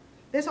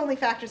 This only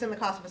factors in the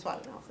cost of a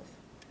SWOT analysis.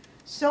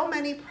 So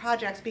many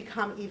projects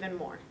become even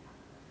more.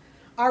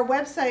 Our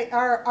website,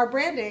 our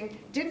branding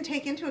didn't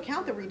take into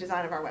account the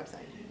redesign of our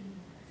website.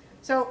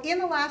 So in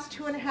the last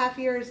 2.5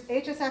 years,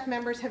 HSF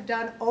members have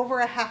done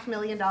over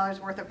 $500,000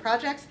 worth of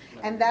projects,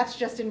 and that's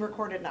just in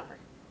recorded number.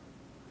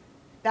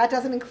 That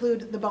doesn't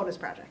include the bonus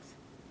projects.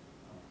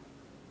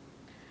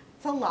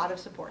 It's a lot of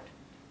support.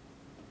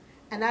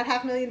 And that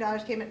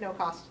 $500,000 came at no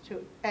cost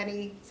to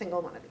any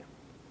single one of you.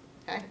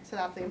 Okay, so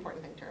that's the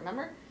important thing to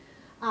remember.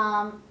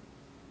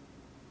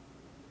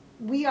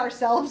 We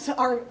ourselves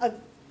are a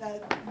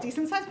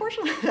decent sized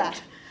portion of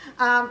that.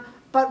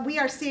 But we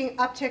are seeing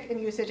uptick in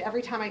usage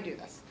every time I do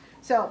this.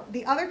 So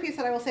the other piece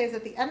that I will say is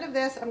at the end of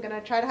this, I'm going to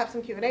try to have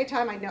some Q&A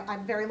time. I know I'm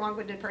a very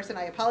long-winded person.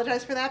 I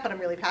apologize for that, but I'm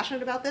really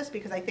passionate about this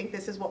because I think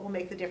this is what will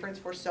make the difference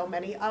for so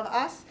many of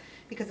us,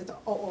 because it's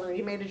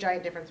already made a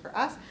giant difference for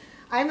us.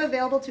 I'm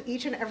available to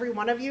each and every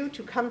one of you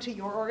to come to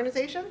your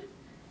organization,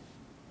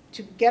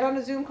 to get on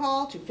a Zoom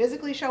call, to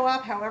physically show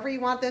up, however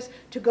you want this,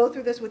 to go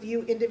through this with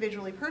you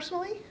individually,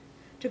 personally,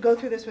 to go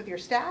through this with your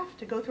staff,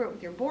 to go through it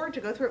with your board, to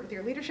go through it with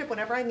your leadership,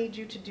 whatever I need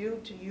you to do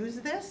to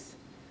use this,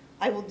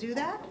 I will do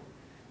that.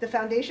 The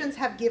foundations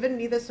have given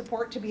me the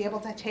support to be able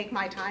to take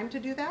my time to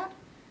do that.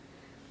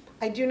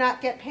 I do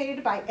not get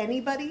paid by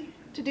anybody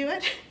to do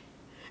it.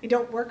 I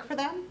don't work for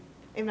them.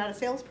 I'm not a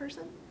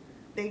salesperson.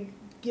 They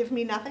give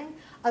me nothing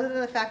other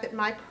than the fact that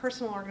my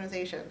personal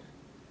organization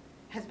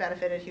has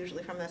benefited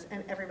hugely from this,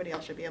 and everybody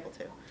else should be able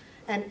to.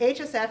 And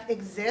HSF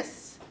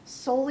exists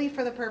solely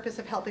for the purpose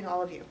of helping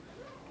all of you.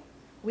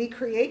 We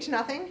create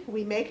nothing,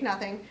 we make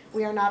nothing,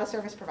 we are not a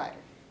service provider.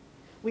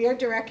 We are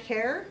direct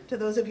care to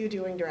those of you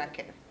doing direct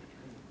care.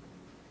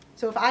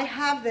 So if I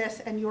have this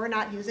and you're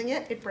not using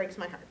it, it breaks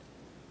my heart.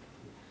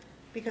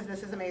 Because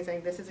this is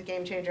amazing, this is a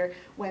game changer.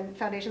 When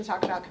foundations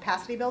talk about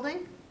capacity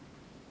building,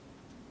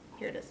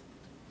 here it is.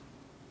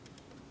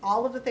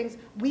 All of the things,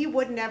 we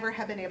would never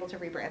have been able to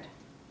rebrand.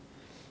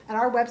 And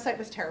our website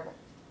was terrible.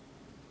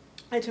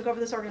 I took over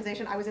this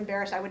organization, I was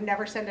embarrassed, I would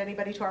never send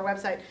anybody to our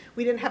website.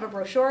 We didn't have a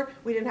brochure,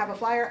 we didn't have a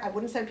flyer, I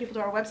wouldn't send people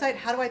to our website.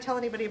 How do I tell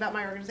anybody about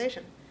my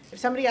organization? If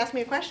somebody asked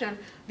me a question,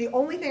 the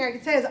only thing I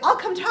could say is, I'll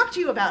come talk to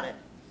you about it.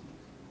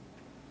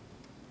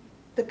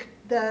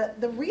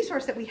 The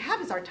resource that we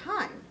have is our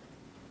time,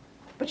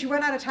 but you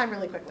run out of time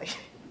really quickly.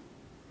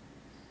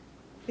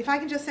 If I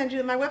can just send you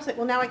to my website,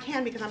 well, now I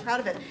can because I'm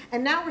proud of it.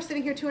 And now we're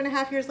sitting here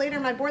 2.5 years later,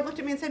 and my board looked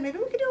at me and said, maybe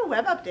we could do a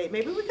web update.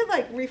 Maybe we could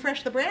like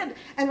refresh the brand.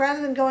 And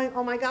rather than going,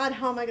 oh my God,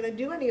 how am I going to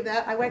do any of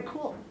that? I went,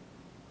 cool,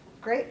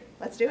 great,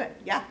 let's do it.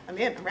 Yeah, I'm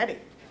in, I'm ready.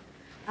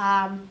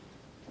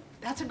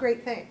 That's a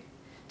great thing.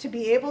 To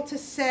be able to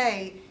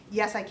say,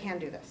 yes, I can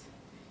do this.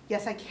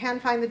 Yes, I can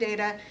find the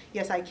data.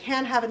 Yes, I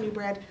can have a new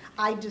brand.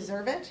 I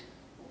deserve it.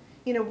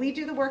 You know, we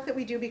do the work that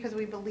we do because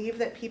we believe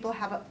that people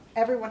have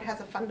everyone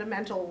has a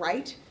fundamental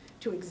right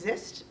to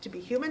exist, to be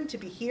human, to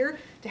be here,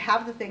 to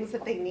have the things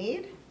that they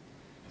need.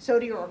 So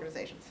do your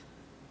organizations.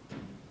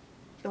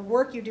 The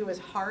work you do is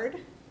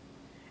hard,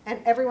 and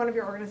every one of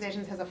your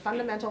organizations has a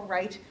fundamental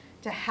right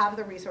to have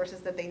the resources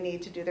that they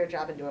need to do their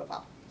job and do it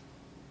well.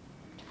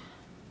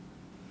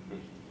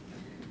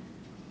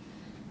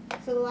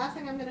 So the last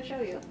thing I'm going to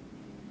show you,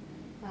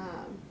 oh,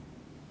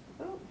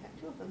 I have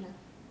two of them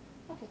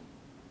now. Okay.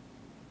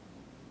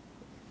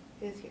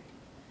 Is here.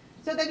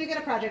 So then you get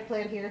a project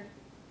plan here.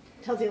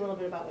 Tells you a little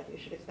bit about what you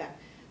should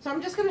expect. So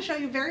I'm just going to show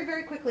you very,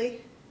 very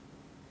quickly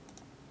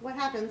what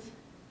happens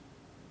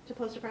to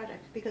post a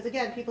project. Because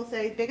again, people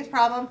say, biggest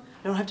problem,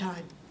 I don't have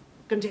time.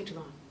 It's going to take too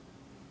long.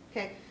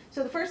 Okay.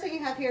 So the first thing you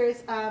have here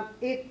is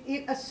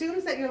it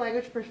assumes that your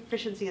language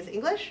proficiency is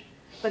English.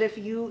 But if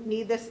you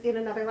need this in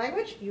another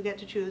language, you get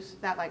to choose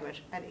that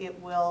language. And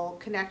it will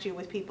connect you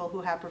with people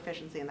who have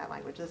proficiency in that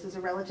language. This is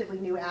a relatively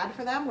new ad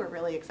for them. We're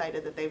really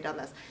excited that they've done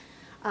this.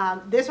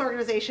 This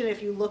organization,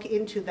 if you look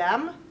into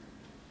them,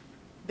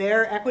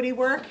 their equity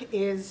work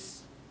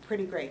is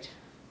pretty great.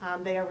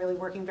 They are really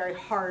working very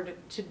hard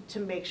to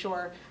make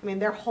sure, I mean,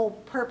 their whole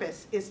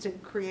purpose is to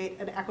create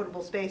an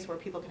equitable space where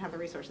people can have the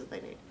resources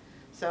they need.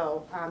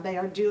 So they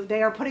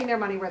are putting their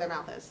money where their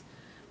mouth is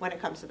when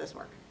it comes to this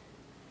work.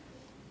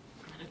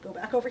 I'm gonna go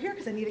back over here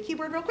because I need a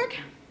keyboard real quick.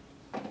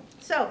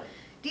 So,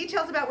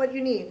 details about what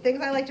you need.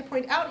 Things I like to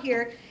point out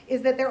here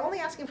is that they're only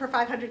asking for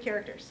 500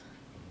 characters.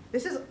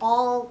 This is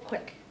all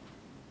quick.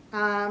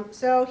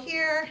 So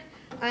here,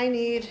 I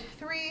need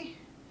 3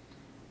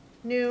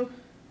 new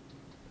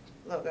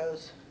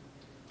logos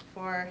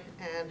for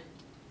an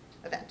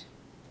event.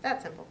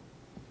 That's simple.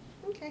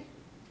 Okay.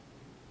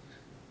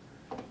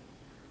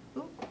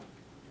 Ooh, I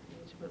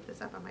need to move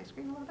this up on my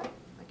screen a little bit.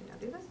 I can now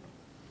do this.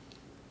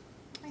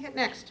 I hit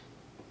next.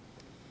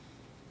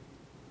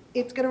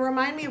 It's going to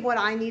remind me of what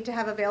I need to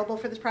have available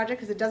for this project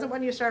because it doesn't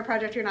want you to start a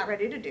project you're not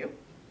ready to do.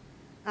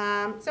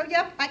 So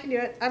yep, I can do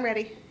it. I'm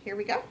ready. Here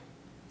we go.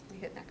 We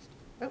hit next.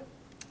 Oh,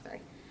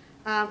 sorry.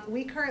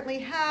 We currently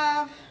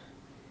have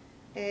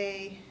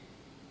a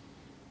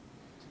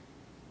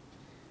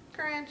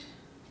current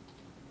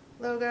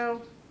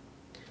logo,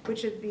 which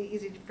should be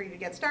easy for you to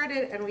get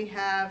started, and we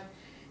have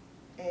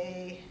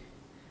a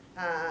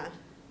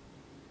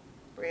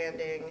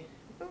branding,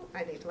 oh,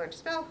 I need to learn to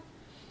spell,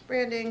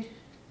 branding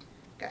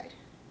guide.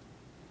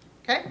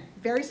 Okay,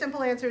 very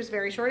simple answers,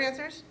 very short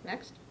answers.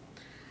 Next.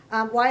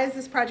 Why is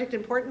this project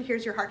important?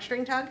 Here's your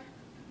heartstring tug.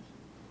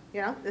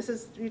 You know, this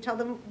is, you tell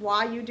them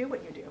why you do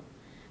what you do.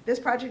 This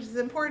project is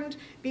important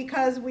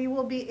because we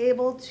will be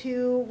able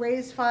to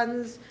raise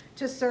funds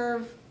to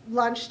serve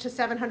lunch to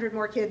 700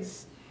 more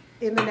kids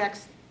in the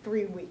next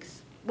 3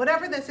 weeks.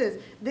 Whatever this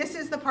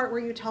is the part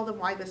where you tell them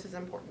why this is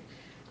important.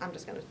 I'm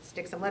just going to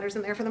stick some letters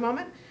in there for the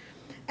moment.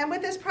 And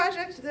with this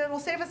project that will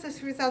save us this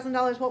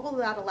 $3,000, what will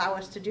that allow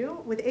us to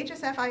do? With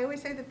HSF, I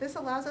always say that this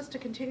allows us to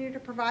continue to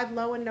provide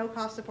low and no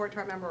cost support to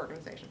our member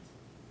organizations.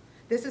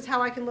 This is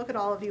how I can look at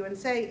all of you and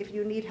say, if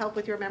you need help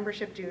with your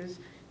membership dues,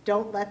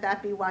 don't let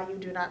that be why you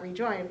do not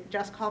rejoin.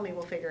 Just call me,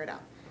 we'll figure it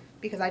out.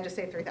 Because I just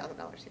saved $3,000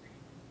 here.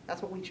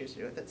 That's what we choose to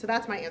do with it. So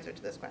that's my answer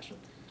to this question.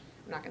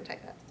 I'm not going to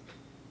type that.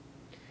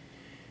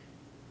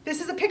 This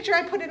is a picture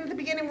I put in at the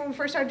beginning when we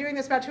first started doing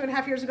this about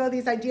 2.5 years ago.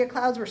 These idea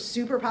clouds were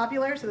super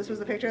popular, so this was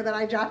the picture that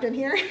I dropped in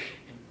here.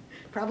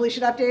 Probably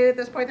should update it at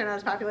this point. They're not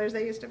as popular as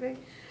they used to be.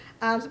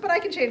 But I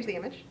can change the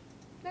image.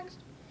 Next.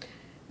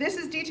 This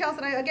is details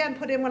that I, again,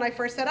 put in when I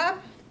first set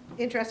up.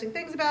 Interesting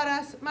things about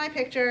us, my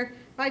picture,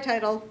 my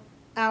title,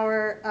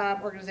 our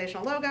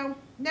organizational logo.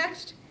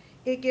 Next,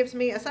 it gives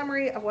me a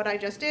summary of what I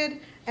just did,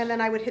 and then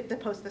I would hit the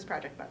Post This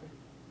Project button.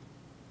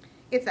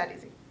 It's that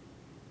easy.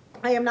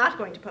 I am not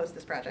going to post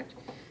this project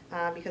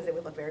because it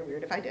would look very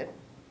weird if I did.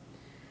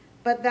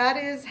 But that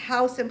is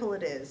how simple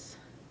it is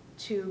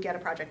to get a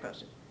project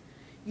posted.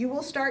 You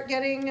will start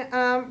getting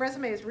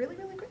resumes really,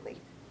 really quickly,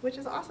 which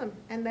is awesome.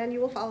 And then you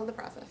will follow the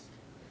process.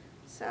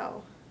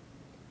 So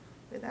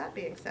with that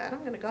being said, I'm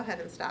going to go ahead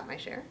and stop my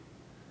share.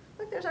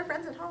 Look, there's our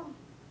friends at home.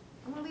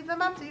 I'm going to leave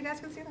them up so you guys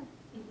can see them,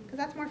 because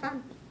that's more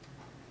fun.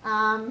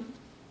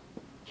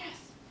 Yes,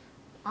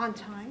 on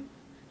time,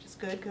 which is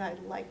good because I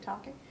like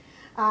talking.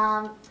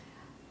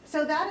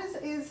 So that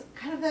is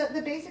kind of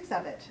the basics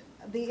of it,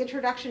 the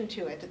introduction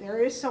to it.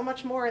 There is so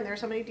much more, and there are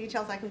so many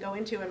details I can go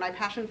into, and my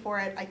passion for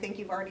it, I think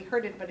you've already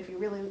heard it, but if you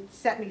really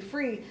set me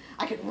free,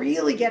 I could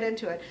really get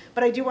into it.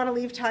 But I do want to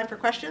leave time for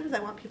questions. I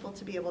want people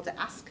to be able to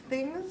ask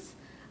things.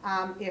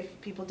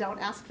 If people don't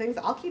ask things,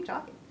 I'll keep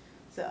talking.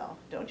 So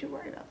don't you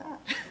worry about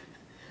that.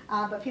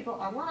 But people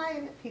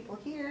online, people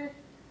here,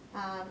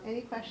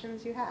 any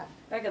questions you have?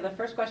 Becca, the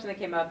first question that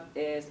came up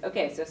is,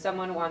 okay, so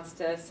someone wants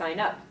to sign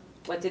up.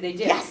 What do they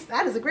do? Yes,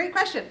 that is a great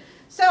question.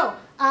 So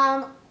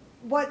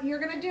what you're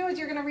going to do is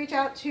you're going to reach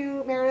out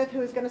to Meredith,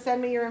 who is going to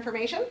send me your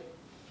information.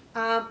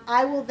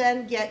 I will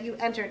then get you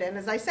entered. And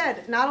as I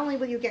said, not only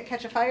will you get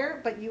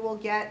Catchafire, but you will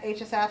get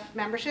HSF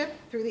membership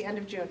through the end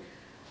of June.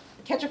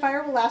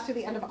 Catchafire will last through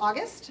the end of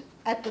August.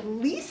 At the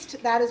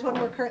least, that is what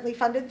we're currently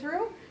funded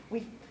through.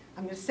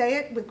 I'm going to say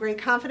it with great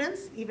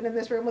confidence, even in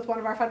this room with one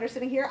of our funders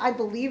sitting here. I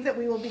believe that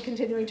we will be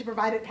continuing to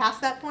provide it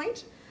past that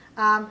point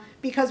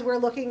because we're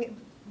looking,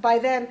 by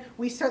then,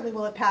 we certainly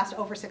will have passed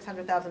over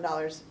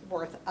 $600,000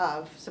 worth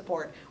of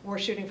support. We're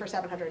shooting for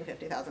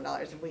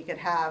 $750,000. If we could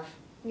have,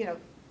 you know,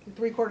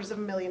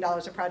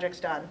 $750,000 of projects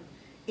done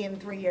in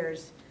 3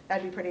 years,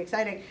 that'd be pretty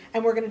exciting.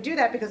 And we're going to do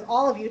that because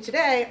all of you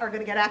today are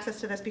going to get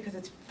access to this because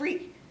it's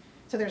free.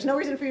 So there's no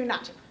reason for you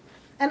not to.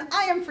 And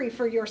I am free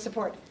for your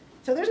support.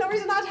 So there's no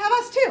reason not to have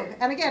us too.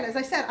 And again, as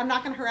I said, I'm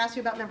not going to harass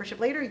you about membership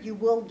later. You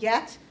will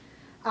get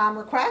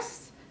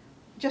requests.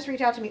 Just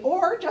reach out to me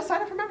or just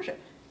sign up for membership.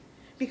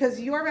 Because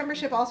your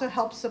membership also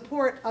helps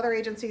support other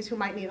agencies who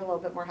might need a little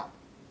bit more help.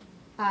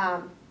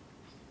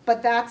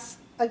 But that's,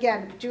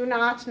 again, do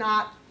not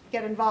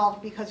get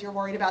involved because you're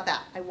worried about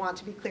that. I want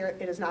to be clear,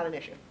 it is not an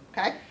issue,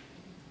 okay?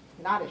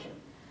 Not issue.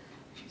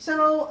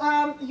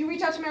 So you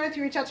reach out to Meredith,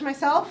 you reach out to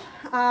myself.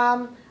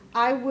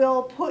 I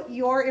will put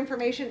your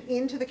information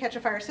into the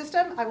Catchafire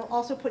system. I will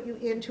also put you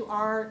into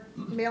our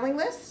mailing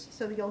list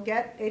so that you'll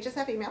get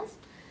HSF emails.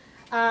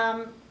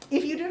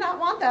 If you do not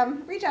want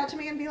them, reach out to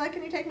me and be like,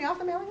 can you take me off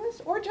the mailing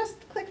list? Or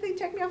just click the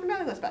take me off the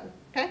mailing list button,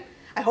 okay?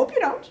 I hope you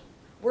don't.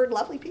 We're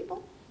lovely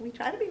people. We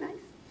try to be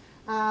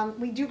nice.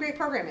 We do great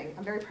programming.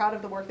 I'm very proud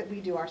of the work that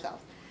we do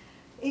ourselves.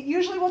 It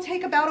usually will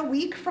take about a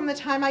week from the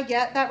time I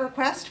get that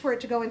request for it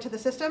to go into the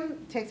system.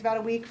 It takes about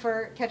a week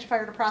for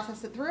Catchafire to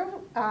process it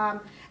through.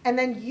 And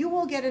then you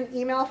will get an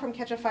email from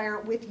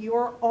Catchafire with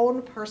your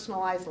own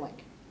personalized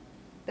link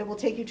that will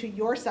take you to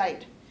your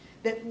site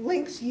that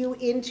links you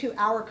into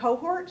our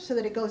cohort so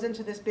that it goes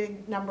into this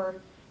big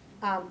number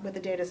with the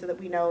data so that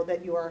we know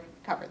that you are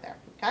covered there,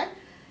 okay?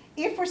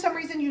 If for some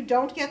reason you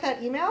don't get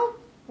that email,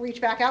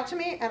 reach back out to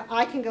me and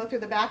I can go through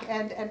the back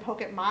end and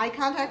poke at my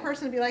contact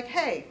person and be like,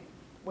 hey,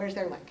 where's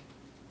their link,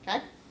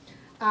 okay?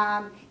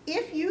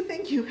 If you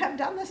think you have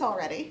done this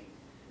already,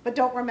 but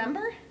don't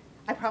remember,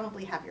 I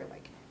probably have your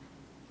link,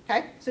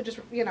 okay? So just,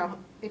 you know,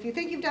 if you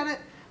think you've done it,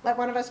 let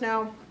one of us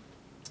know,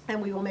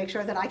 and we will make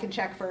sure that I can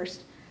check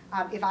first.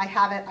 If I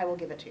have it, I will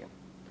give it to you.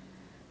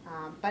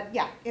 But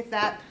yeah, it's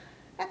that's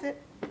it.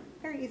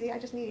 Very easy, I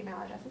just need email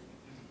addresses.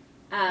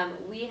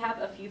 We have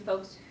a few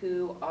folks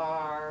who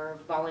are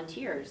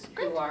volunteers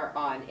who are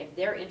on. If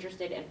they're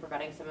interested in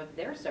providing some of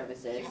their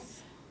services,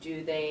 yes.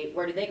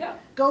 Where do they go?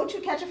 Go to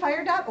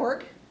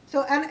catchafire.org.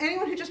 So, and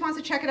anyone who just wants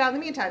to check it out in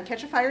the meantime,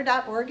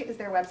 catchafire.org is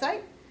their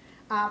website.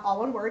 All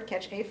one word,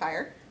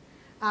 Catchafire.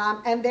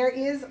 And there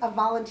is a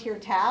volunteer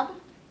tab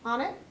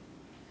on it.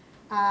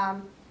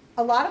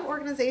 A lot of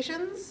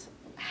organizations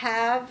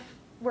have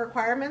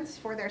requirements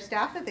for their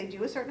staff that they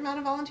do a certain amount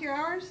of volunteer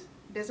hours,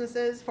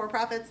 businesses,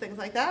 for-profits, things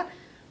like that.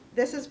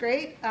 This is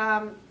great.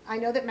 I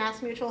know that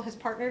MassMutual has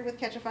partnered with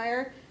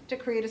Catchafire to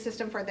create a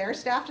system for their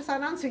staff to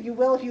sign on. So you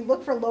will, if you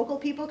look for local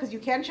people, because you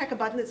can check a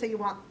button that say you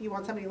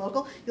want somebody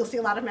local, you'll see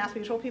a lot of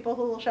MassMutual people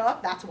who will show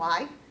up. That's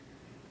why,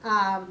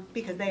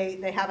 because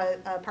they have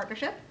a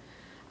partnership.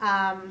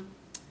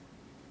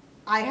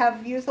 I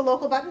have used the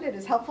local button. It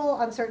is helpful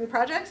on certain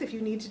projects. If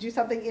you need to do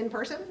something in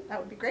person, that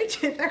would be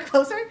great if they're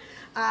closer.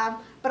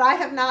 But I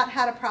have not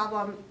had a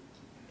problem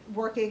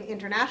working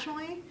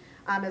internationally.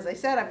 As I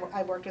said,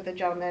 I've worked with a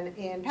gentleman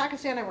in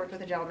Pakistan. I worked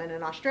with a gentleman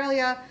in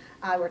Australia.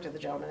 I worked with a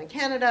gentleman in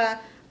Canada.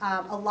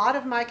 A lot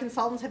of my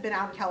consultants have been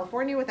out in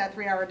California with that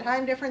 3-hour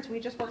time difference. We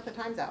just work the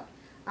times out.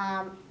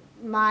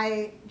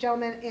 My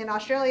gentleman in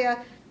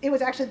Australia, it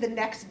was actually the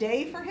next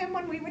day for him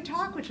when we would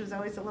talk, which was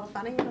always a little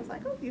funny. I was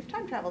like, oh, you've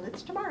time traveled.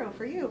 It's tomorrow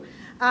for you.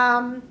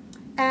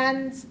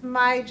 And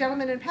my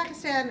gentleman in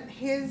Pakistan,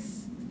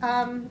 his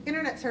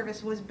internet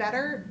service was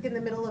better in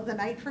the middle of the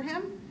night for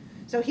him.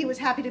 So he was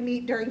happy to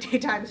meet during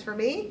daytimes for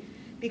me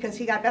because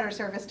he got better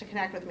service to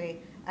connect with me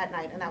at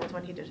night, and that was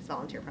when he did his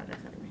volunteer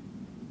projects anyway.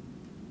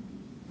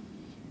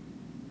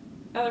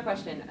 Another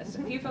question. A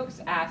few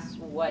folks asked,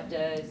 what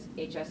does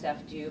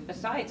HSF do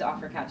besides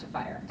offer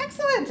Catchafire?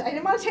 Excellent. I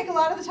didn't want to take a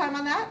lot of the time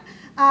on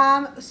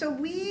that. So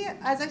we,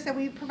 as I said,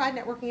 we provide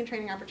networking and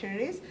training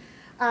opportunities.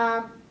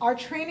 Our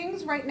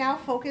trainings right now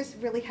focus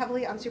really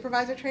heavily on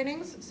supervisor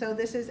trainings. So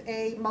this is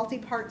a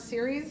multi-part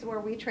series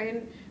where we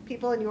train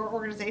people in your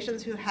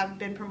organizations who have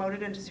been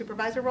promoted into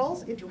supervisor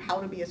roles into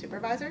how to be a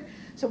supervisor.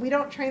 So we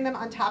don't train them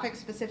on topics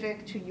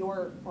specific to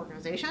your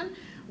organization.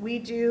 We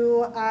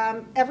do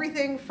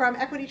everything from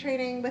equity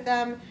training with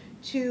them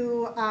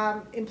to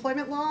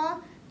employment law,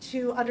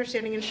 to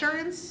understanding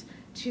insurance,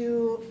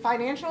 to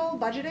financial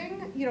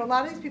budgeting. You know, a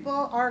lot of these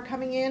people are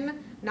coming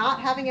in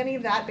not having any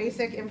of that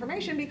basic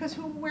information because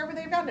where would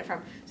they have gotten it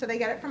from? So they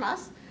get it from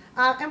us.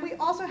 And we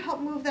also help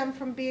move them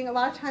from being, a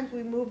lot of times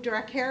we move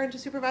direct care into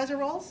supervisor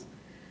roles.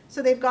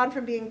 So they've gone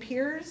from being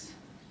peers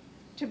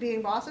to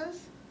being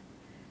bosses.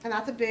 And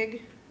that's a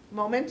big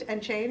moment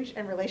and change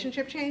and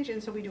relationship change,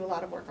 and so we do a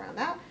lot of work around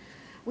that.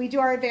 We do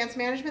our advanced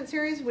management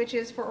series, which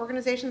is for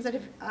organizations that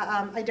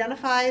have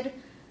identified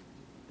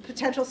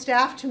potential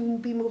staff to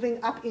be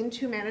moving up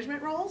into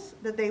management roles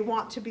that they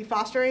want to be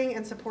fostering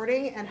and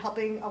supporting and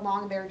helping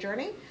along their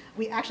journey.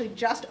 We actually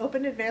just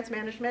opened advanced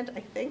management, I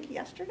think,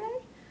 yesterday.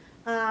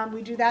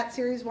 We do that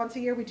series once a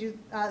year. We do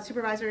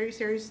supervisory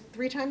series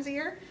 3 times a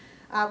year.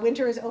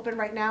 Winter is open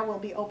right now. We'll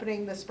be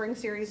opening the spring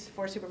series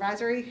for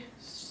supervisory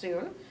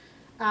soon.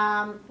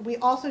 We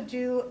also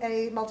do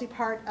a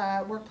multi-part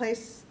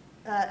workplace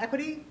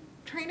equity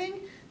training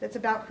that's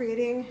about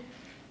creating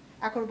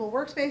equitable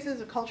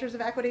workspaces, cultures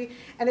of equity,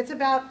 and it's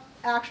about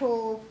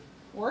actual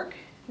work,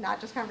 not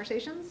just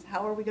conversations.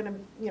 How are we going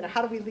to,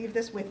 how do we leave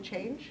this with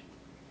change?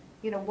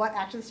 What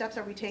action steps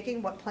are we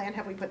taking? What plan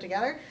have we put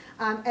together?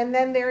 And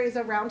then there is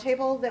a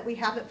roundtable that we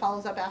have that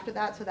follows up after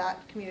that, so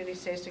that community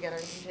stays together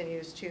and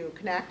continues to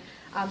connect,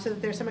 so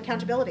that there's some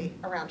accountability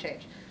around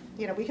change.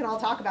 We can all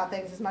talk about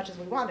things as much as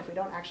we want. If we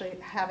don't actually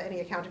have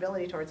any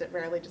accountability towards it,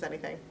 rarely does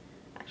anything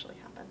actually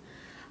happen.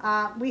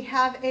 We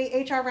have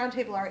a HR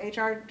roundtable. Our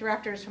HR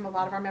directors from a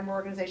lot of our member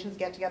organizations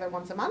get together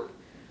once a month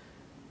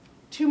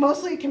to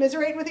mostly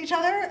commiserate with each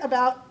other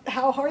about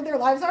how hard their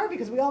lives are,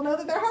 because we all know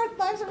that their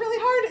lives are really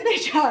hard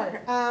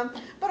in HR,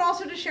 but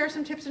also to share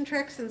some tips and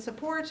tricks and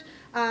support.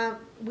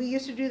 We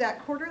used to do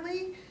that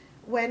quarterly.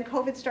 When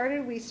COVID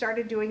started, we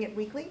started doing it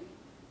weekly.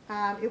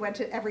 It went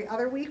to every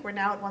other week. We're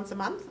now at once a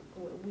month.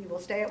 We will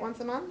stay at once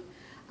a month.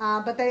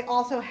 But they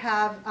also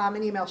have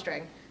an email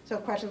string. So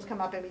if questions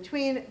come up in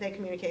between, they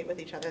communicate with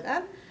each other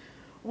then.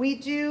 We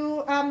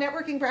do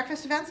networking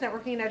breakfast events,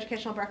 networking and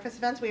educational breakfast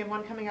events. We have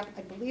one coming up,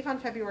 I believe, on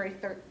February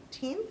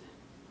 13th,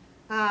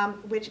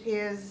 which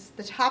is,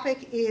 the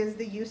topic is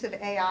the use of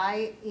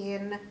AI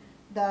in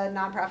the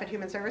nonprofit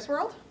human service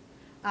world.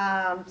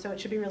 So it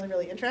should be really,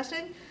 really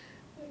interesting.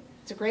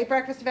 It's a great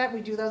breakfast event.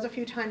 We do those a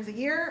few times a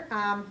year.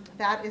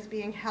 That is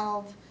being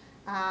held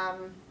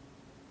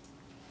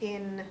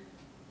in,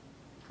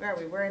 where are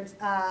we? We're in,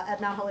 at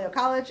Mount Holyoke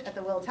College at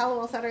the Will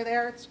Hallowell Center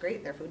there. It's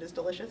great. Their food is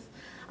delicious.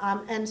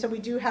 And so we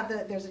do have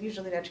there's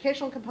usually an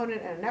educational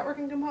component and a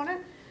networking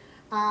component.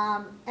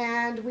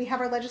 And we have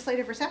our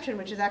legislative reception,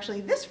 which is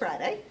actually this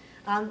Friday.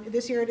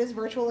 This year it is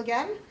virtual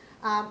again.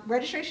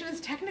 Registration is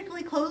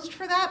technically closed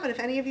for that, but if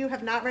any of you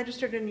have not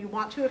registered and you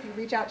want to, if you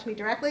reach out to me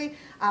directly,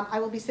 I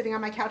will be sitting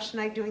on my couch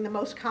tonight doing the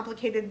most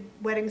complicated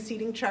wedding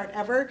seating chart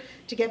ever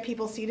to get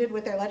people seated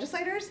with their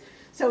legislators.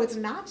 So it's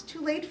not too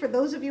late for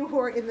those of you who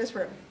are in this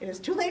room. It is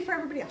too late for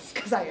everybody else,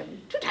 because I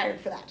am too tired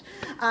for that.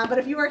 But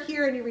if you are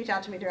here and you reach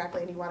out to me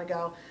directly and you want to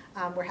go,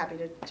 I'm happy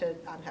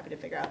to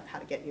figure out how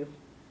to get you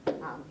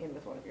in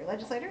with one of your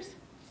legislators.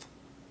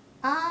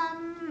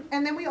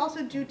 And then we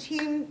also do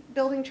team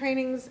building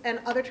trainings and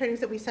other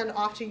trainings that we send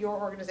off to your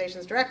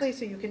organizations directly,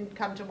 so you can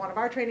come to one of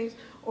our trainings,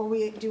 or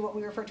we do what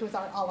we refer to as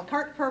our a la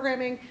carte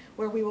programming,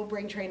 where we will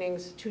bring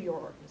trainings to your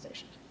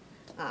organization.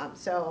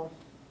 So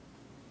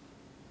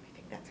I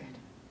think that's it.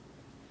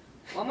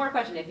 One more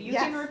question, if you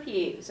can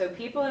repeat, so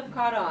people have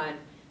caught on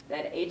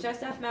that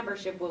HSF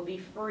membership will be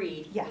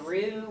free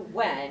through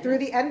when? Through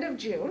the end of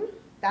June.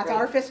 That's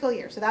our fiscal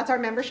year. So that's our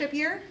membership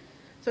year.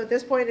 So at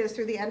this point it is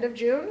through the end of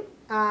June.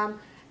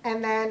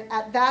 And then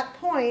at that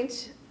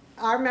point,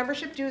 our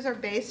membership dues are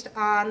based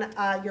on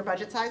your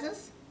budget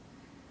sizes.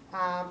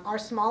 Our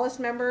smallest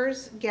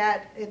members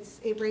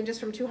it ranges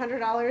from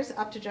 $200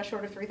 up to just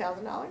short of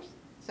 $3,000.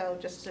 So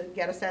just to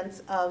get a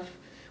sense of,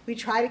 we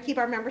try to keep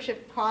our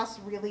membership costs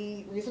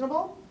really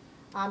reasonable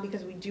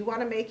because we do want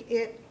to make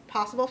it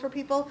possible for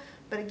people.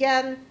 But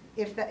again,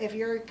 if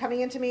you're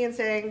coming into me and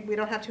saying, we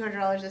don't have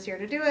 $200 this year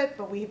to do it,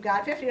 but we've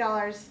got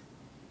 $50,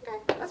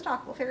 okay, let's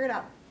talk, we'll figure it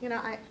out. You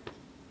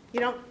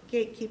don't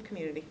gatekeep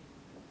community.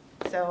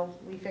 So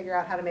we figure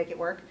out how to make it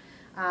work.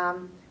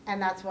 And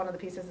that's one of the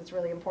pieces that's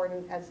really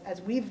important.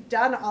 As we've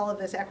done all of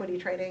this equity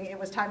training, it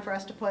was time for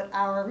us to put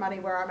our money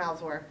where our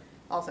mouths were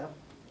also.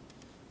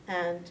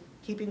 And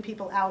keeping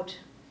people out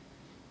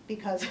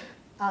because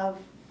of,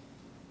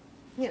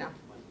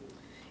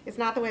 It's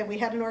not the way. We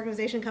had an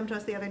organization come to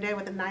us the other day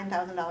with a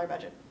 $9,000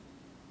 budget.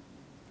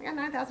 We got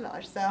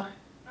 $9,000, so.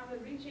 I'm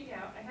reaching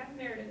out. I have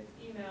Meredith's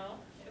email.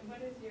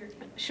 What is your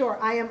email? Sure,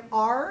 I am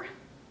R,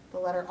 the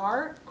letter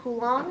R,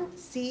 Coolong,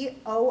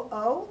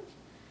 COOLONG,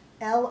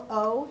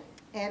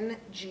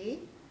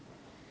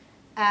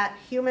 at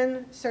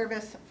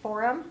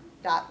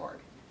humanserviceforum.org.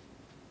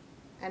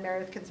 And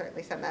Meredith can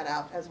certainly send that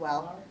out as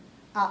well.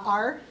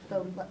 R,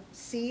 the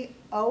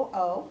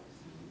COOLONG,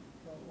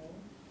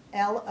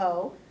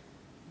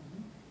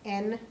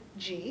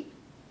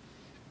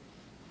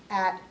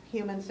 at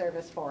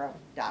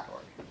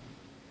humanserviceforum.org.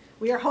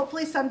 We are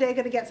hopefully someday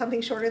going to get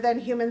something shorter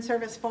than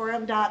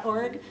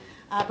humanserviceforum.org,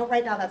 but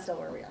right now that's still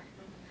where we are.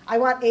 I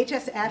want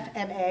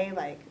HSFMA,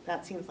 like,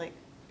 that seems like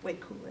way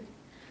cooler,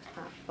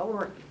 but we're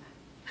working on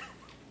that.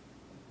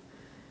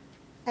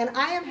 And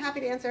I am happy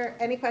to answer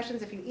any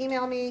questions if you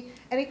email me,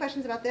 any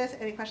questions about this,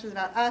 any questions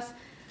about us.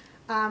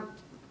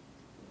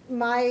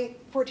 My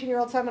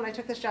 14-year-old son, when I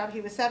took this job,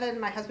 he was 7.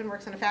 My husband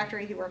works in a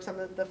factory. He works on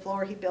the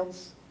floor. He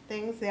builds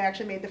things. They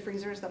actually made the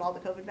freezers that all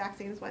the COVID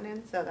vaccines went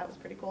in, so that was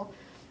pretty cool.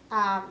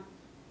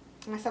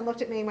 My son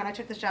looked at me when I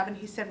took this job and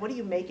he said, "What do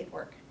you make at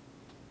work?"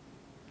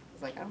 I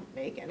was like, "I don't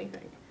make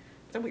anything."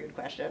 It's a weird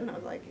question. I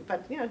was like,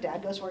 but you know,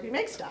 Dad goes to work, he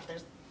makes stuff.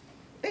 There's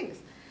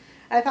things.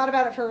 And I thought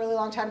about it for a really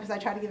long time because I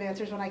try to give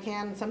answers when I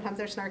can. And sometimes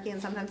they're snarky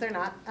and sometimes they're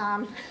not.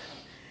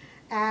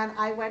 And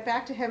I went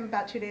back to him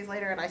about 2 days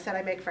later and I said,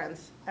 "I make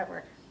friends at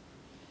work."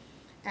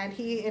 And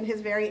he, in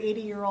his very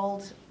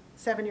 80-year-old,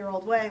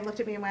 7-year-old way,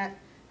 looked at me and went,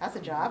 "That's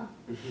a job."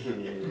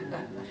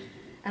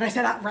 And I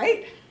said,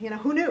 "Right, you know,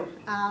 who knew?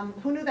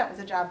 Who knew that was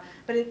a job?"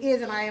 But it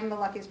is, and I am the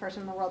luckiest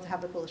person in the world to have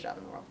the coolest job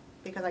in the world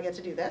because I get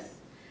to do this.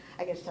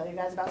 I get to tell you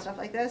guys about stuff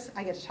like this.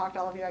 I get to talk to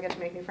all of you. I get to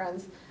make new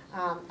friends.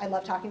 I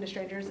love talking to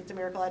strangers. It's a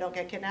miracle I don't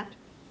get kidnapped.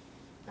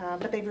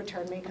 But they've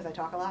returned me because I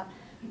talk a lot.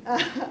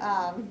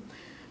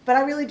 But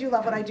I really do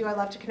love what I do. I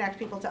love to connect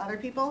people to other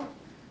people.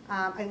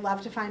 I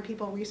love to find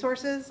people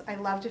resources. I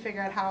love to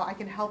figure out how I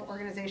can help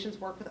organizations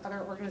work with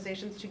other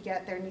organizations to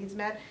get their needs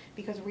met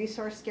because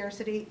resource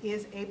scarcity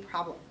is a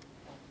problem.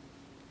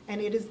 And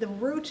it is the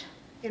root,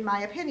 in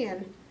my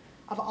opinion,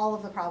 of all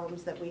of the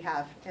problems that we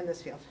have in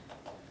this field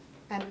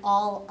and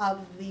all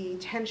of the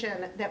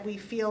tension that we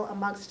feel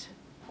amongst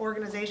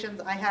organizations.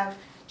 I have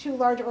 2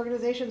 large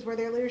organizations where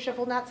their leadership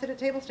will not sit at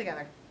tables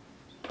together.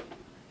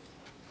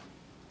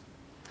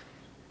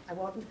 I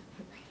won't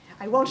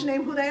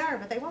name who they are,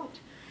 but they won't.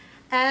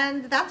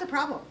 And that's a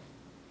problem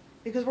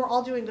because we're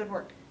all doing good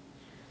work.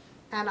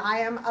 And I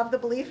am of the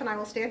belief, and I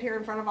will stand here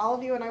in front of all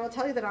of you and I will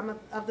tell you that I'm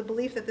of the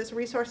belief that this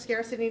resource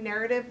scarcity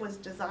narrative was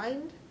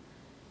designed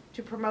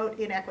to promote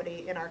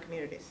inequity in our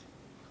communities.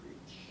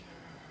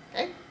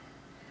 Okay?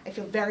 I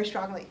feel very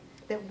strongly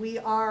that we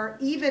are,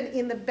 even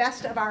in the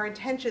best of our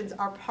intentions,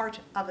 are part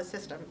of a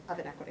system of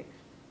inequity.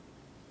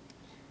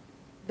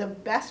 The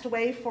best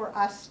way for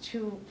us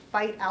to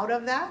fight out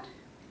of that,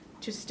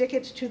 to stick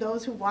it to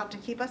those who want to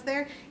keep us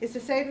there, is to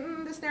say,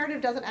 this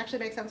narrative doesn't actually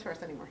make sense for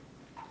us anymore.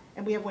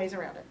 And we have ways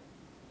around it.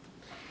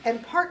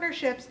 And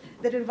partnerships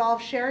that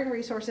involve sharing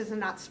resources and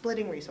not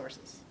splitting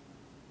resources.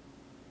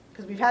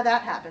 Because we've had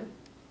that happen.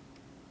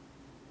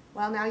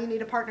 Well, now you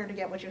need a partner to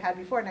get what you had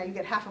before. Now you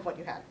get half of what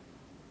you had.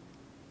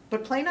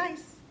 But play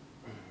nice.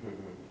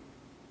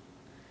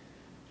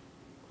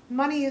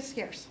 Money is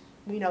scarce.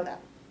 We know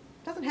that.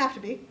 Doesn't have to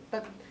be,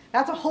 but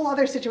that's a whole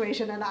other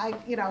situation. And I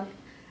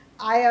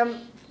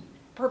am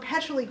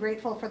perpetually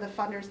grateful for the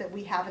funders that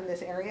we have in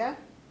this area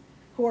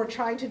who are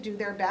trying to do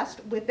their best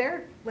with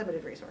their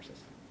limited resources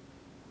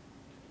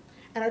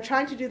and are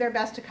trying to do their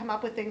best to come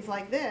up with things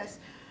like this.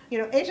 You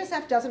know,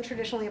 HSF doesn't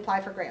traditionally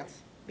apply for grants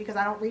because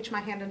I don't reach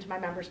my hand into my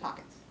members'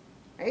 pockets,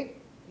 right?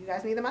 You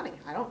guys need the money.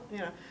 I don't, you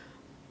know.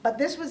 But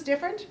this was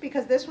different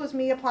because this was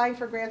me applying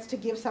for grants to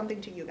give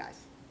something to you guys.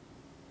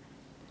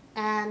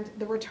 And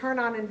the return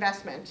on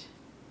investment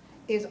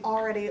is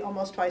already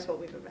almost twice what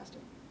we've invested.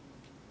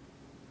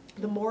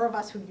 The more of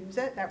us who use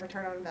it, that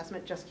return on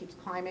investment just keeps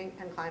climbing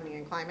and climbing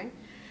and climbing.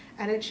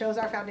 And it shows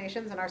our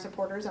foundations and our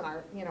supporters and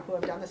our, who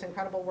have done this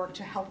incredible work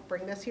to help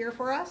bring this here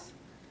for us,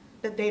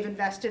 that they've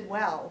invested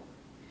well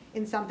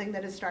in something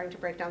that is starting to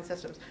break down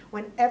systems.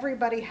 When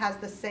everybody has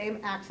the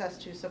same access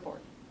to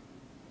support.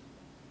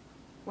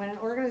 When an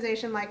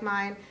organization like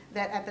mine,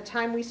 that at the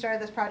time we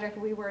started this project,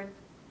 we were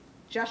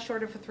just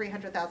short of a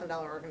 $300,000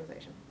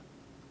 organization,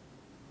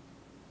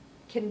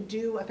 can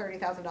do a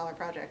 $30,000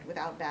 project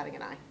without batting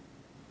an eye.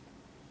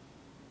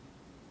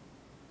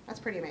 That's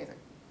pretty amazing.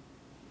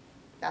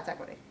 That's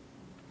equity.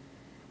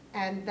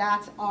 And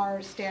that's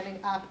our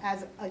standing up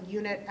as a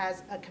unit,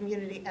 as a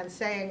community, and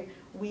saying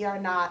we are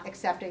not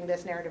accepting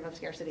this narrative of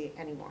scarcity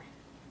anymore.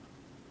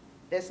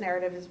 This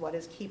narrative is what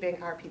is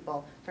keeping our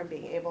people from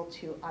being able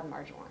to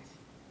unmarginalize.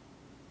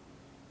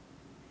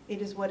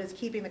 It is what is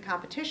keeping the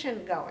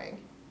competition going,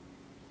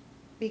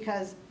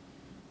 because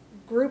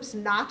groups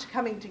not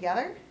coming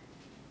together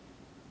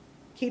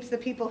keeps the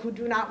people who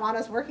do not want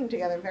us working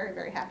together very,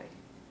 very happy.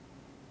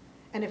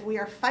 And if we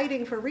are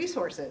fighting for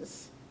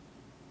resources,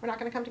 we're not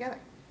going to come together.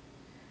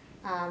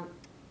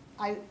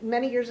 I,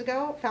 many years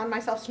ago, found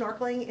myself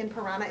snorkeling in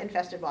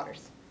piranha-infested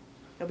waters.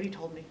 Nobody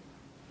told me.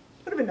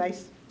 Would have been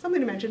nice, something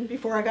to mention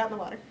before I got in the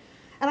water.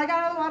 And I got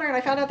out of the water and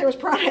I found out there was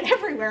piranha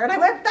everywhere. And I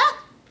went, that's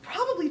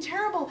probably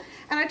terrible.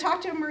 And I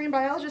talked to a marine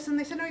biologist and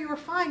they said, no, you were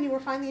fine. You were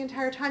fine the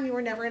entire time. You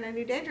were never in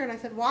any danger. And I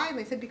said, why? And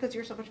they said, because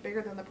you're so much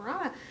bigger than the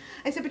piranha.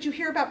 I said, but you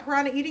hear about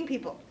piranha eating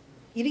people,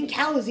 eating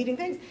cows, eating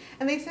things.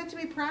 And they said to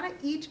me, piranha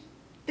eat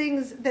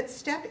things that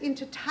step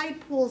into tide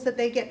pools that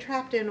they get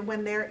trapped in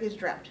when there is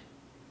drought.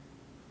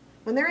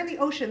 When they're in the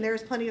ocean, there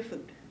is plenty of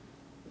food.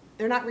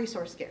 They're not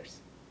resource scarce.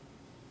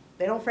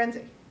 They don't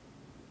frenzy.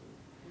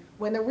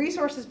 When the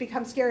resources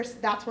become scarce,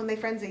 that's when they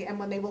frenzy and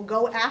when they will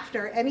go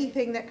after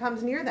anything that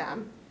comes near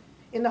them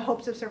in the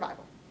hopes of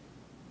survival.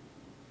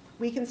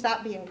 We can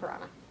stop being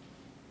piranha.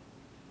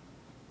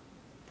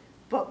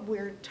 But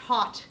we're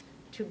taught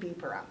to be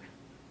piranha.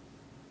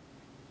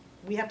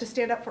 We have to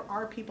stand up for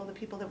our people, the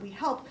people that we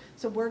help,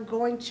 so we're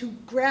going to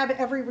grab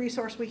every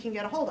resource we can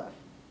get a hold of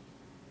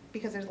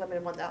because there's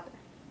limited ones out there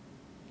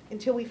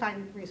until we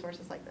find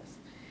resources like this.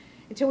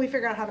 Until we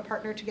figure out how to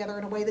partner together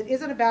in a way that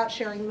isn't about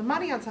sharing the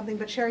money on something,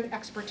 but sharing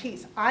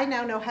expertise. I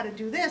now know how to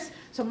do this,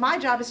 so my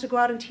job is to go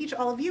out and teach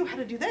all of you how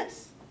to do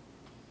this.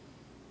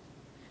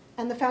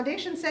 And the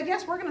foundation said,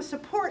 yes, we're going to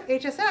support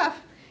HSF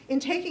in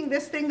taking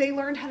this thing they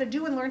learned how to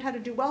do and learned how to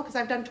do well, because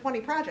I've done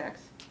 20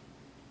 projects,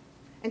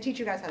 and teach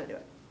you guys how to do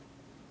it.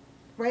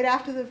 Right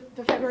after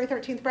the February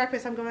 13th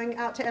breakfast, I'm going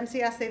out to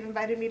MCS. They've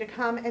invited me to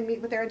come and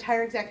meet with their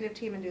entire executive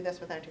team and do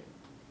this with their team,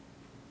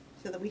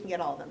 so that we can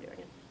get all of them doing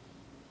it.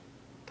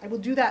 I will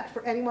do that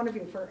for any one of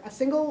you, for a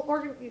single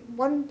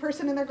one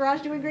person in their garage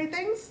doing great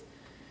things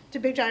to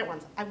big giant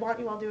ones. I want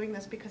you all doing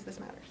this because this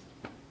matters.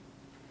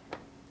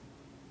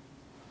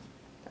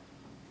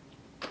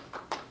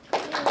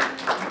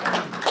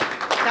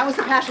 That was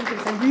the passion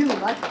piece. I really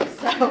like this.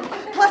 So,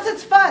 plus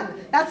it's fun.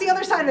 That's the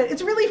other side of it.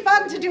 It's really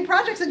fun to do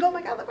projects and go, oh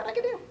my God, look what I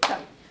can do. So.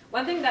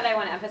 One thing that I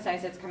want to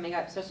emphasize that's coming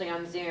up, especially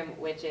on Zoom,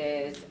 which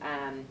is,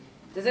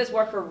 does this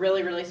work for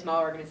really, really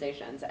small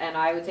organizations? And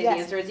I would say yes.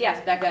 The answer is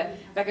yes.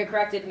 Becca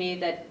corrected me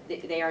that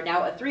they are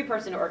now a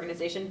 3-person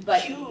organization,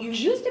 but you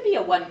used to be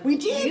a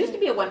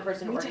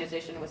one-person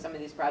organization with some of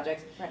these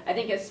projects. Right. I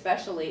think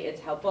especially it's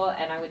helpful,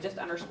 and I would just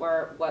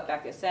underscore what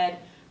Becca said,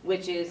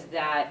 which is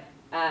that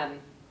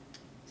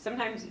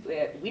sometimes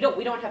we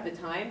don't have the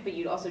time, but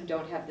you also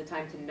don't have the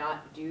time to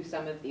not do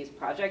some of these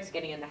projects,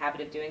 getting in the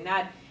habit of doing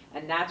that.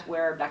 And that's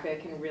where Becca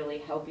can really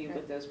help you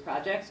with those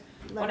projects.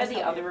 One of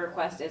the other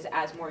requests is,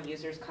 as more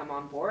users come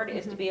on board,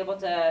 is to be able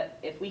to,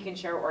 if we can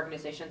share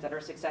organizations that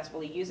are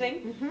successfully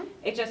using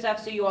HSF,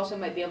 so you also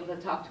might be able to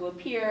talk to a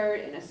peer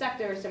in a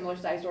sector, similar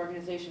sized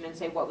organization, and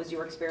say, what was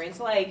your experience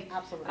like?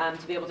 Absolutely.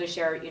 To be able to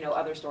share,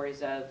 other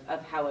stories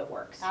of how it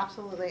works.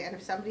 Absolutely. And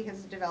if somebody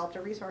has developed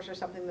a resource or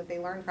something that they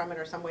learned from it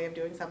or some way of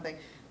doing something,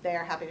 they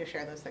are happy to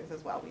share those things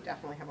as well. We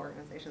definitely have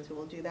organizations who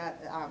will do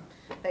that.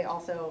 They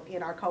also,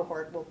 in our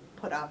cohort, will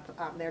put up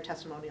their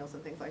testimonials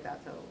and things like that,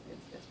 so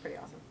it's pretty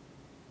awesome.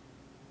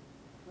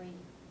 Great.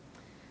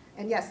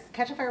 And yes,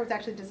 Catchafire was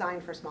actually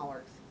designed for small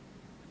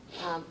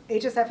orgs.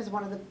 HSF is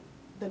one of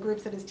the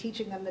groups that is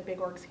teaching them that big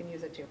orgs can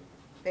use it too.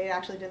 They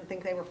actually didn't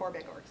think they were for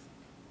big orgs,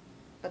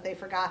 but they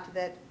forgot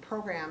that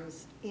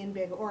programs in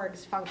big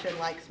orgs function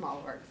like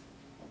small orgs.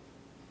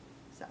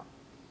 So,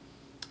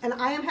 and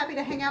I am happy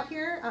to hang out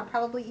here,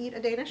 probably eat a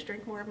Danish,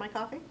 drink more of my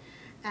coffee,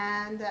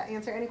 and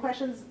answer any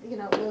questions.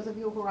 Those of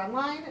you who are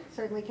online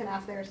certainly can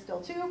ask theirs still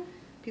too.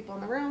 People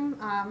in the room,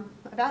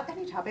 about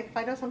any topic. If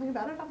I know something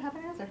about it, I'm happy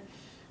to answer.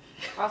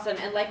 Awesome.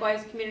 And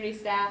likewise, community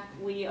staff,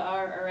 we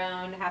are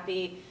around,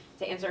 happy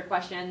to answer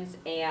questions.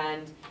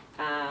 And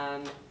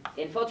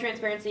in full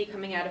transparency,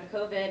 coming out of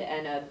COVID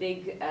and a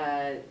big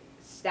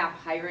staff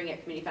hiring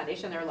at Community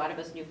Foundation, there are a lot of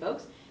us new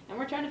folks. And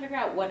we're trying to figure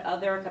out what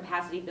other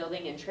capacity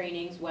building and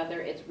trainings,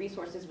 whether it's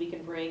resources we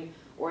can bring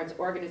or it's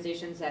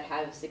organizations that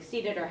have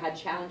succeeded or had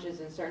challenges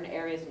in certain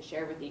areas and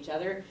share with each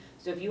other.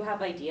 So if you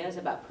have ideas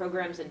about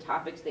programs and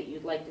topics that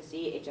you'd like to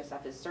see,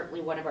 HSF is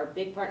certainly one of our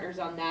big partners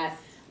on that,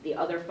 the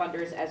other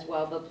funders as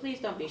well, but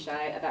please don't be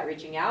shy about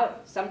reaching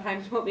out.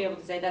 Sometimes we'll be able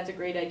to say, that's a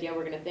great idea,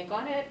 we're going to think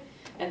on it.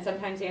 And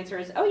sometimes the answer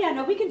is, oh yeah,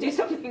 no, we can do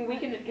something, we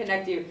can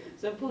connect you.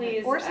 So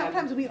please. Or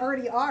sometimes we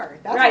already are.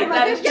 That's right,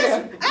 that is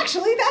yes, true.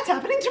 Actually, that's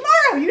happening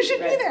tomorrow. You should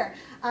be there.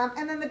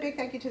 And then the big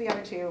thank you to the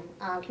other two.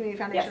 Community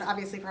Foundation, yes.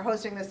 Obviously, for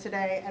hosting this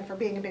today and for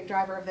being a big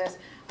driver of this.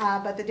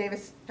 But the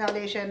Davis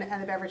Foundation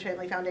and the Beveridge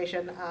Family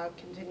Foundation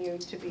continue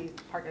to be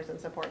partners and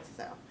supports.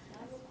 So. I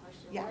have a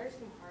question. Yeah. What are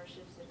some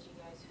hardships that you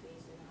guys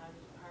face and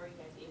how are you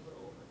guys able to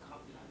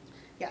overcome them?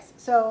 Yes.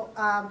 So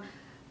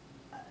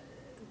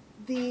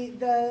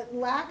the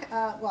lack,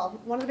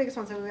 well, one of the biggest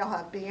ones that we all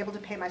have, being able to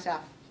pay my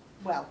staff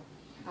well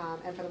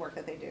and for the work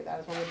that they do. That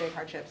is one of the big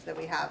hardships that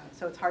we have.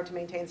 So it's hard to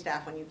maintain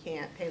staff when you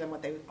can't pay them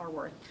what they are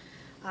worth.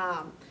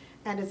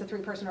 And as a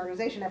 3-person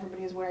organization,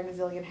 everybody is wearing a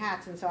zillion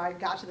hats. And so I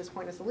got to this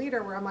point as a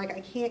leader where I'm like, I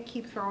can't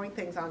keep throwing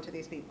things onto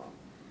these people.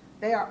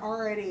 They are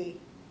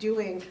already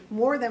doing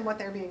more than what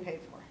they're being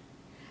paid for.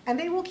 And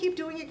they will keep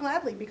doing it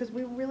gladly because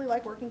we really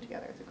like working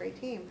together. It's a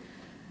great team.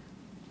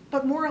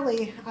 but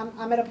morally,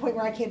 I'm at a point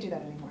where I can't do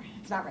that anymore.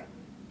 It's not right.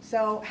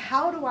 So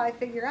how do I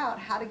figure out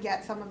how to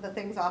get some of the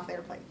things off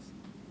their plates?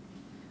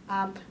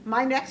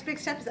 My next big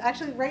step is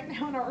actually right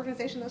now in our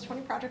organization, those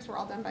 20 projects were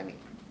all done by me.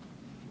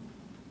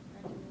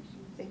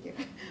 Thank you.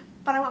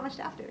 But I want my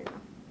staff doing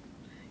them.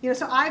 You know,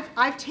 so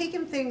I've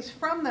taken things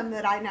from them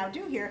that I now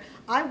do here.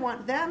 I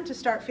want them to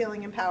start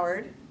feeling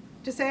empowered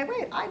to say,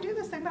 wait, I do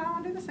this thing, but I don't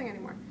want to do this thing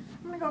anymore.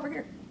 I'm going to go over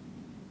here.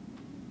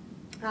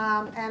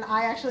 And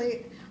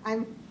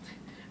I'm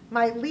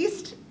my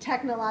least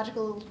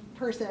technological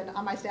person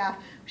on my staff.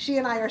 She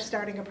and I are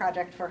starting a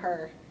project for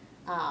her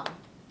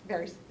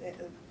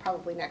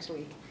probably next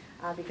week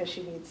because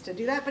she needs to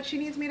do that, but she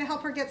needs me to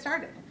help her get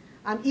started,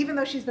 even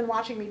though she's been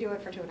watching me do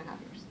it for 2.5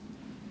 years.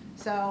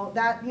 So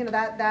that, you know,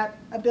 that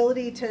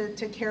ability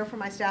to care for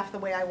my staff the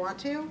way I want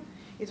to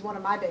is one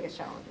of my biggest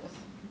challenges.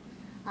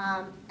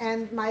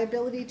 And my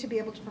ability to be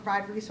able to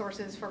provide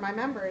resources for my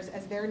members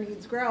as their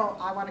needs grow,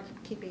 I want to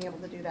keep being able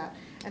to do that.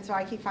 And so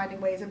I keep finding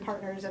ways and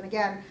partners, and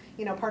again,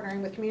 you know,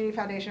 partnering with Community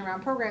Foundation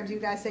around programs. You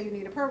guys say you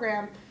need a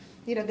program,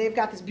 you know, they've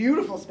got this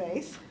beautiful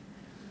space.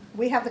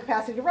 We have the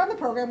capacity to run the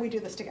program, we do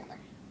this together.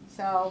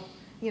 So,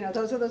 you know,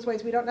 those are those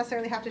ways. We don't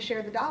necessarily have to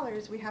share the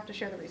dollars, we have to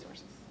share the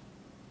resources.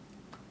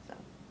 So,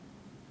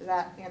 does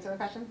that answer the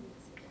question?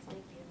 Thank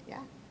you.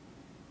 Yeah.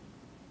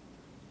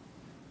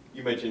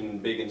 You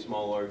mentioned big and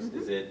small orgs. Mm-hmm.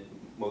 Is it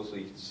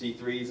mostly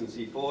C3s and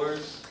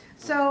C4s?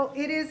 So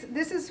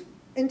this is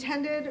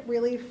intended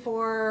really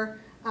for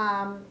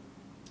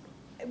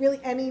really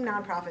any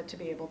nonprofit to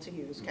be able to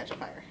use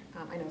Catchafire.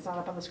 I know it's not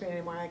up on the screen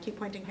anymore. I keep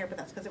pointing here, but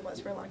that's because it was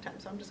for a long time,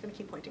 so I'm just going to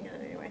keep pointing at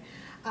it anyway.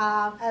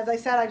 As I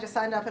said, I just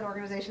signed up an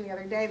organization the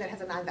other day that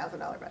has a $9,000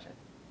 budget.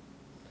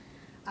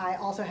 I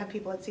also have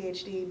people at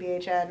CHD,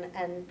 BHN,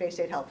 and Bay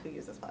State Health who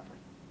use this platform.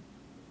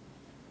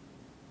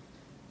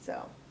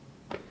 So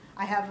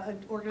I have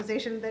an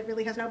organization that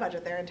really has no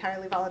budget. They're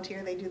entirely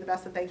volunteer. They do the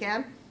best that they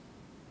can.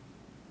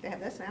 They have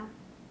this now.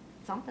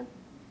 Something.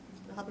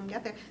 It'll help them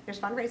get there. There's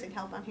fundraising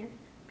help on here.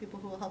 People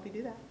who will help you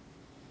do that.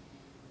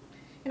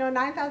 You know, a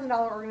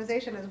 $9,000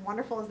 organization, as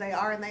wonderful as they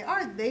are, and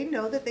they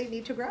know that they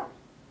need to grow.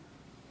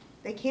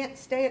 They can't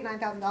stay at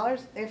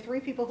 $9,000. They have 3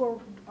 people who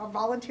are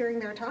volunteering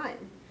their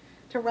time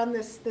to run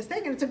this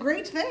thing, and it's a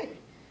great thing.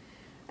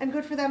 And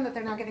good for them that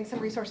they're now getting some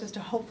resources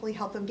to hopefully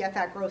help them get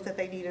that growth that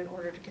they need in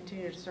order to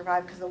continue to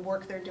survive, because the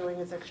work they're doing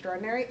is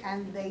extraordinary,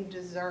 and they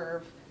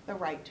deserve the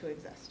right to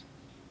exist.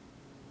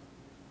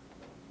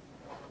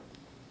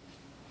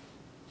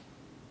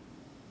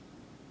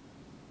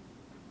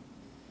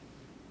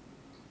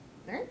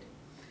 All right.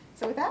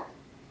 So with that,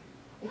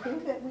 I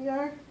think that we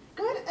are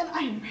good, and I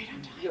am right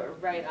on time. You're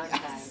right on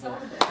time. Yes.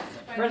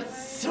 We're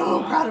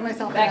So proud of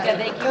myself. Becca,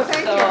 thank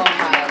you so much.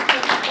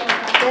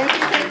 Thank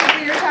you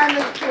for your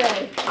time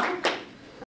today.